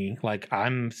journey. Like,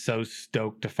 I'm so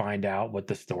stoked to find out what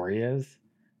the story is,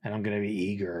 and I'm going to be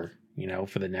eager,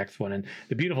 for the next one. And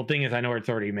the beautiful thing is, I know it's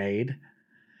already made.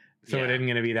 So it Yeah. isn't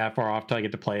going to be that far off till I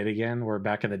get to play it again. Where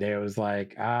back in the day, it was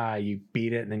like, you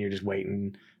beat it, and then you're just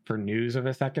waiting for news of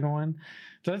a second one.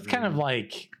 So that's kind of Mhm.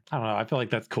 like, I don't know. I feel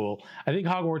like that's cool. I think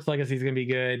Hogwarts Legacy is going to be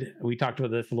good. We talked about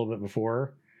this a little bit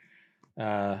before.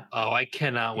 Oh, I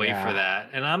cannot wait for Yeah, that.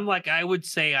 And I'm like, I would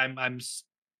say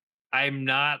I'm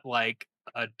not like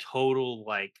a total,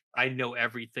 like, I know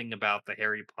everything about the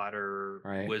Harry Potter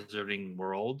right. wizarding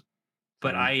world,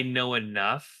 but Same. I know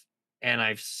enough, and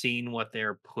I've seen what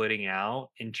they're putting out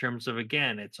in terms of,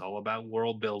 again, it's all about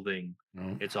world building.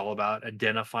 No, It's all about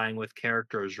identifying with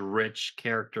characters, rich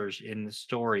characters in the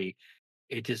story.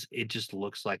 It just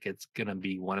looks like it's gonna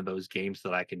be one of those games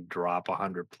that I can drop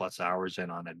 100+ hours in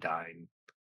on a dime.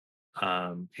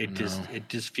 I It know.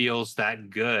 just feels that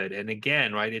good. And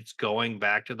again, right, it's going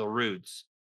back to the roots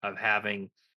of having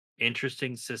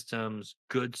interesting systems,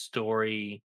 good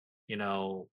story, you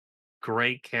know,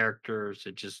 great characters.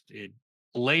 It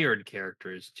layered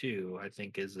characters too, I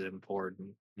think is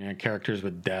important. Yeah, characters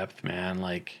with depth, man.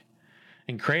 Like,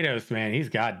 and Kratos, man, he's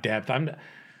got depth.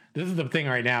 This is the thing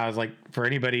right now, is like, for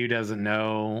anybody who doesn't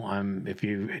know, if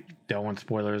you don't want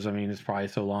spoilers, I mean, it's probably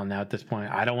so long now at this point.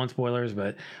 I don't want spoilers,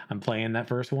 but I'm playing that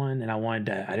first one, and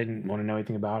I didn't want to know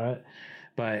anything about it,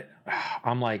 but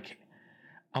I'm like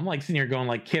sitting here going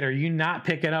like, kid, are you not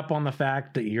picking up on the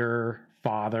fact that your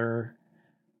father,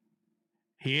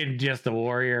 he ain't just a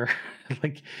warrior?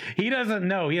 Like, he doesn't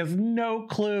know. He has no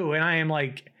clue. And I am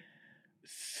like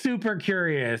super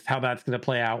curious how that's going to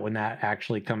play out when that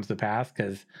actually comes to pass.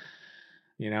 Cause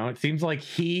it seems like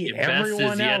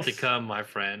everyone else yet to come, my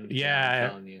friend. Yeah. I'm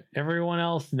telling you. Everyone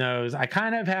else knows. I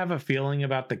kind of have a feeling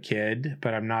about the kid,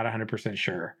 but I'm not 100%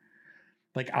 sure.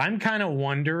 Like, I'm kind of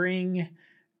wondering,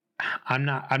 I'm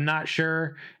not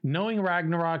sure. Knowing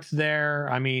Ragnarok's there,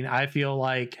 I mean, I feel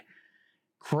like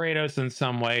Kratos in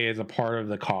some way is a part of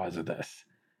the cause of this.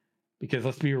 Because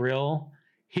let's be real,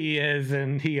 he is,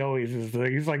 and he always is.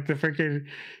 He's like the freaking,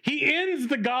 he ends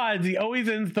the gods. He always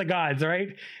ends the gods,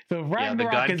 right? So if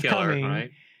Ragnarok is killer, coming,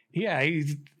 right? Yeah,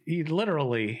 he's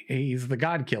the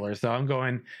god killer. So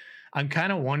I'm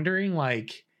kind of wondering,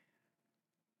 like,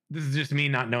 this is just me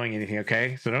not knowing anything,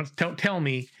 okay? So don't tell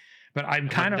me. But I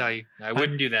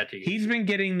wouldn't do that to you.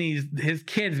 His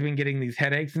kid's been getting these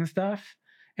headaches and stuff,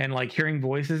 and like hearing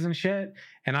voices and shit.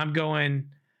 And I'm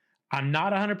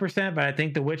not 100%, but I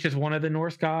think the witch is one of the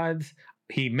Norse gods.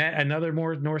 He met another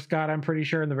more Norse god, I'm pretty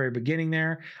sure, in the very beginning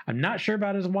there. I'm not sure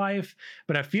about his wife,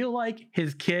 but I feel like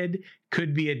his kid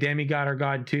could be a demigod or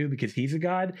god too, because he's a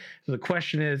god. So the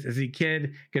question is the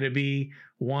kid going to be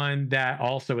one that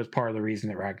also is part of the reason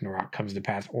that Ragnarok comes to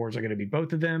pass? Or is it going to be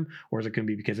both of them? Or is it going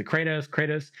to be because of Kratos?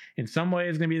 Kratos, in some way,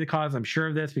 is going to be the cause. I'm sure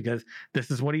of this because this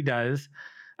is what he does.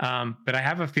 But I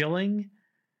have a feeling,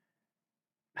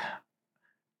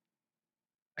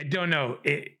 I don't know.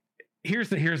 Here's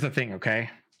the thing,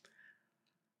 okay?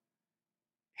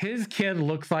 His kid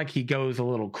looks like he goes a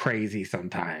little crazy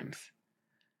sometimes.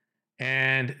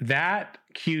 And that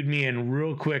cued me in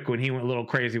real quick when he went a little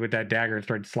crazy with that dagger and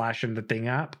started slashing the thing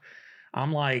up.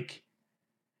 I'm like,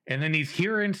 and then he's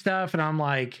hearing stuff, and I'm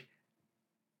like,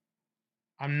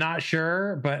 I'm not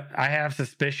sure, but I have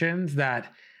suspicions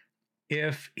that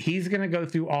if he's going to go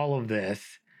through all of this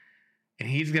and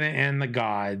he's going to end the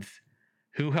gods,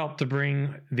 who helped to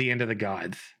bring the end of the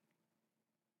gods?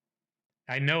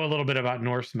 I know a little bit about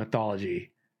Norse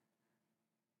mythology.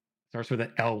 Starts with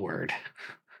an L word.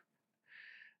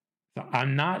 So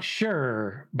I'm not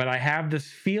sure, but I have this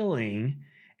feeling,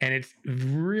 and it's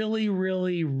really,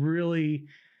 really, really,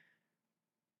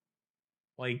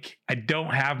 like, I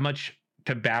don't have much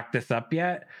to back this up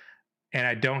yet, and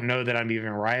I don't know that I'm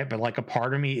even right, but like a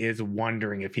part of me is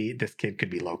wondering if this kid could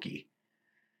be Loki.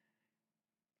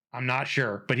 I'm not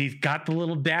sure, but he's got the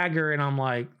little dagger, and I'm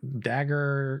like,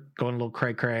 dagger going a little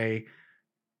cray cray,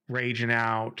 raging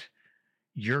out.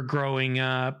 You're growing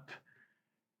up.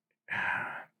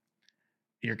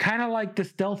 You're kind of like the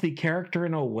stealthy character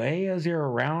in a way as you're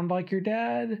around like your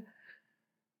dad.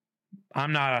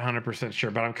 I'm not 100% sure,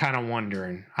 but I'm kind of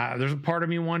wondering. There's a part of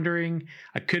me wondering.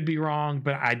 I could be wrong,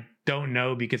 but I don't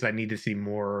know because I need to see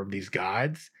more of these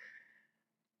gods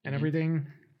and everything.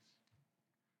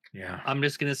 Yeah. I'm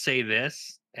just going to say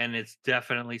this, and it's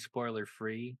definitely spoiler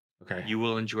free. Okay. You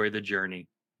will enjoy the journey.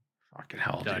 Fucking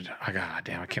hell, dude. God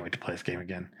damn, I can't wait to play this game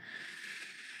again.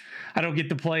 I don't get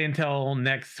to play until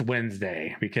next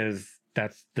Wednesday because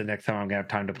that's the next time I'm gonna have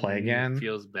time to play again. It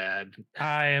feels bad.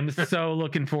 I am so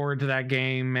looking forward to that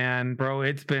game, man. Bro,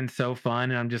 it's been so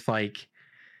fun, and I'm just like,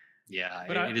 yeah,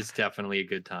 it is definitely a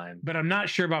good time. But I'm not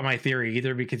sure about my theory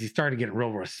either because he started getting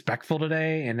real respectful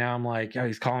today, and now I'm like, oh,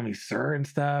 he's calling me sir and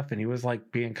stuff, and he was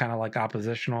like being kind of like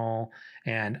oppositional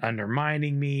and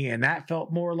undermining me, and that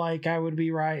felt more like I would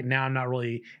be right. Now I'm not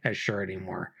really as sure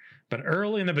anymore. But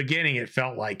early in the beginning, it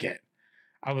felt like it.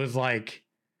 I was like,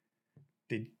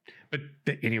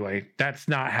 anyway, that's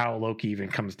not how Loki even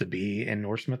comes to be in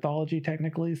Norse mythology,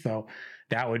 technically. So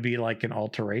that would be like an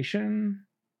alteration.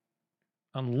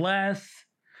 Unless,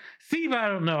 Steve, I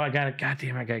don't know. I gotta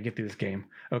get through this game.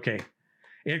 Okay.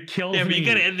 It kills me. Yeah, but you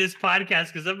gotta end this podcast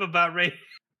because I'm about ready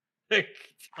to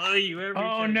tell you everything.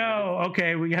 Oh, no.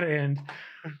 Okay, we gotta end.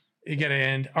 You gotta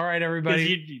end. All right,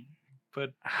 everybody.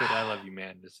 But I love you,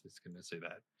 man. Just gonna say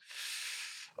that.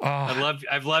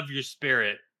 I've loved your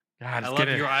spirit. God, I love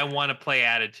your I want to play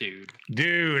attitude.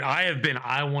 Dude,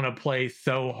 I want to play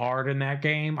so hard in that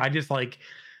game. I just like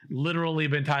literally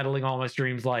been titling all my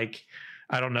streams like,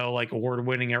 I don't know, like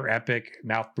award-winning or epic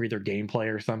mouth breather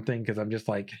gameplay or something. Cause I'm just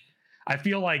like, I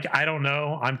feel like, I don't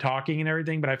know, I'm talking and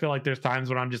everything, but I feel like there's times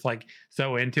when I'm just like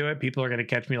so into it. People are going to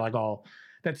catch me like all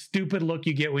that stupid look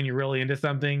you get when you're really into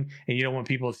something and you don't want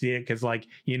people to see it because, like,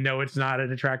 you know, it's not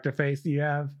an attractive face that you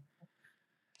have.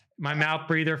 My mouth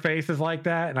breather face is like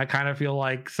that, and I kind of feel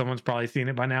like someone's probably seen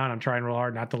it by now, and I'm trying real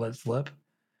hard not to let it slip.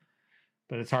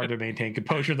 But it's hard to maintain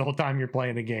composure the whole time you're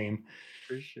playing a game.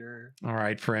 For sure. All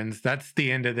right, friends, that's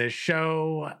the end of this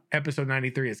show. Episode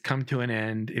 93 has come to an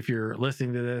end. If you're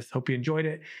listening to this, hope you enjoyed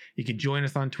it. You can join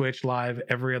us on Twitch live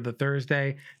every other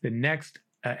Thursday. The next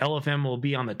LFM will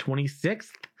be on the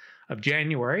 26th of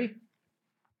January.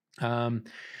 So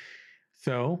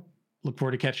look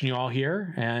forward to catching you all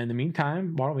here. And in the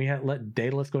meantime, why don't we let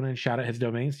Daedalus go in and shout out his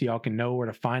domain so y'all can know where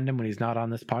to find him when he's not on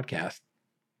this podcast.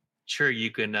 Sure,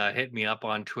 you can hit me up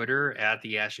on Twitter at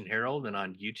the Ashen Herald and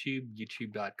on YouTube,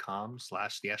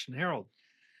 youtube.com/the Ashen Herald.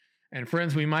 And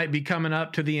friends, we might be coming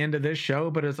up to the end of this show,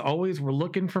 but as always, we're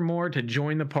looking for more to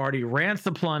join the party. Rants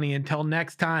aplenty. Until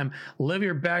next time, live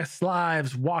your best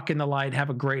lives, walk in the light. Have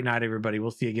a great night, everybody.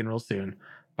 We'll see you again real soon.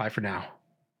 Bye for now.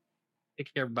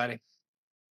 Take care, everybody.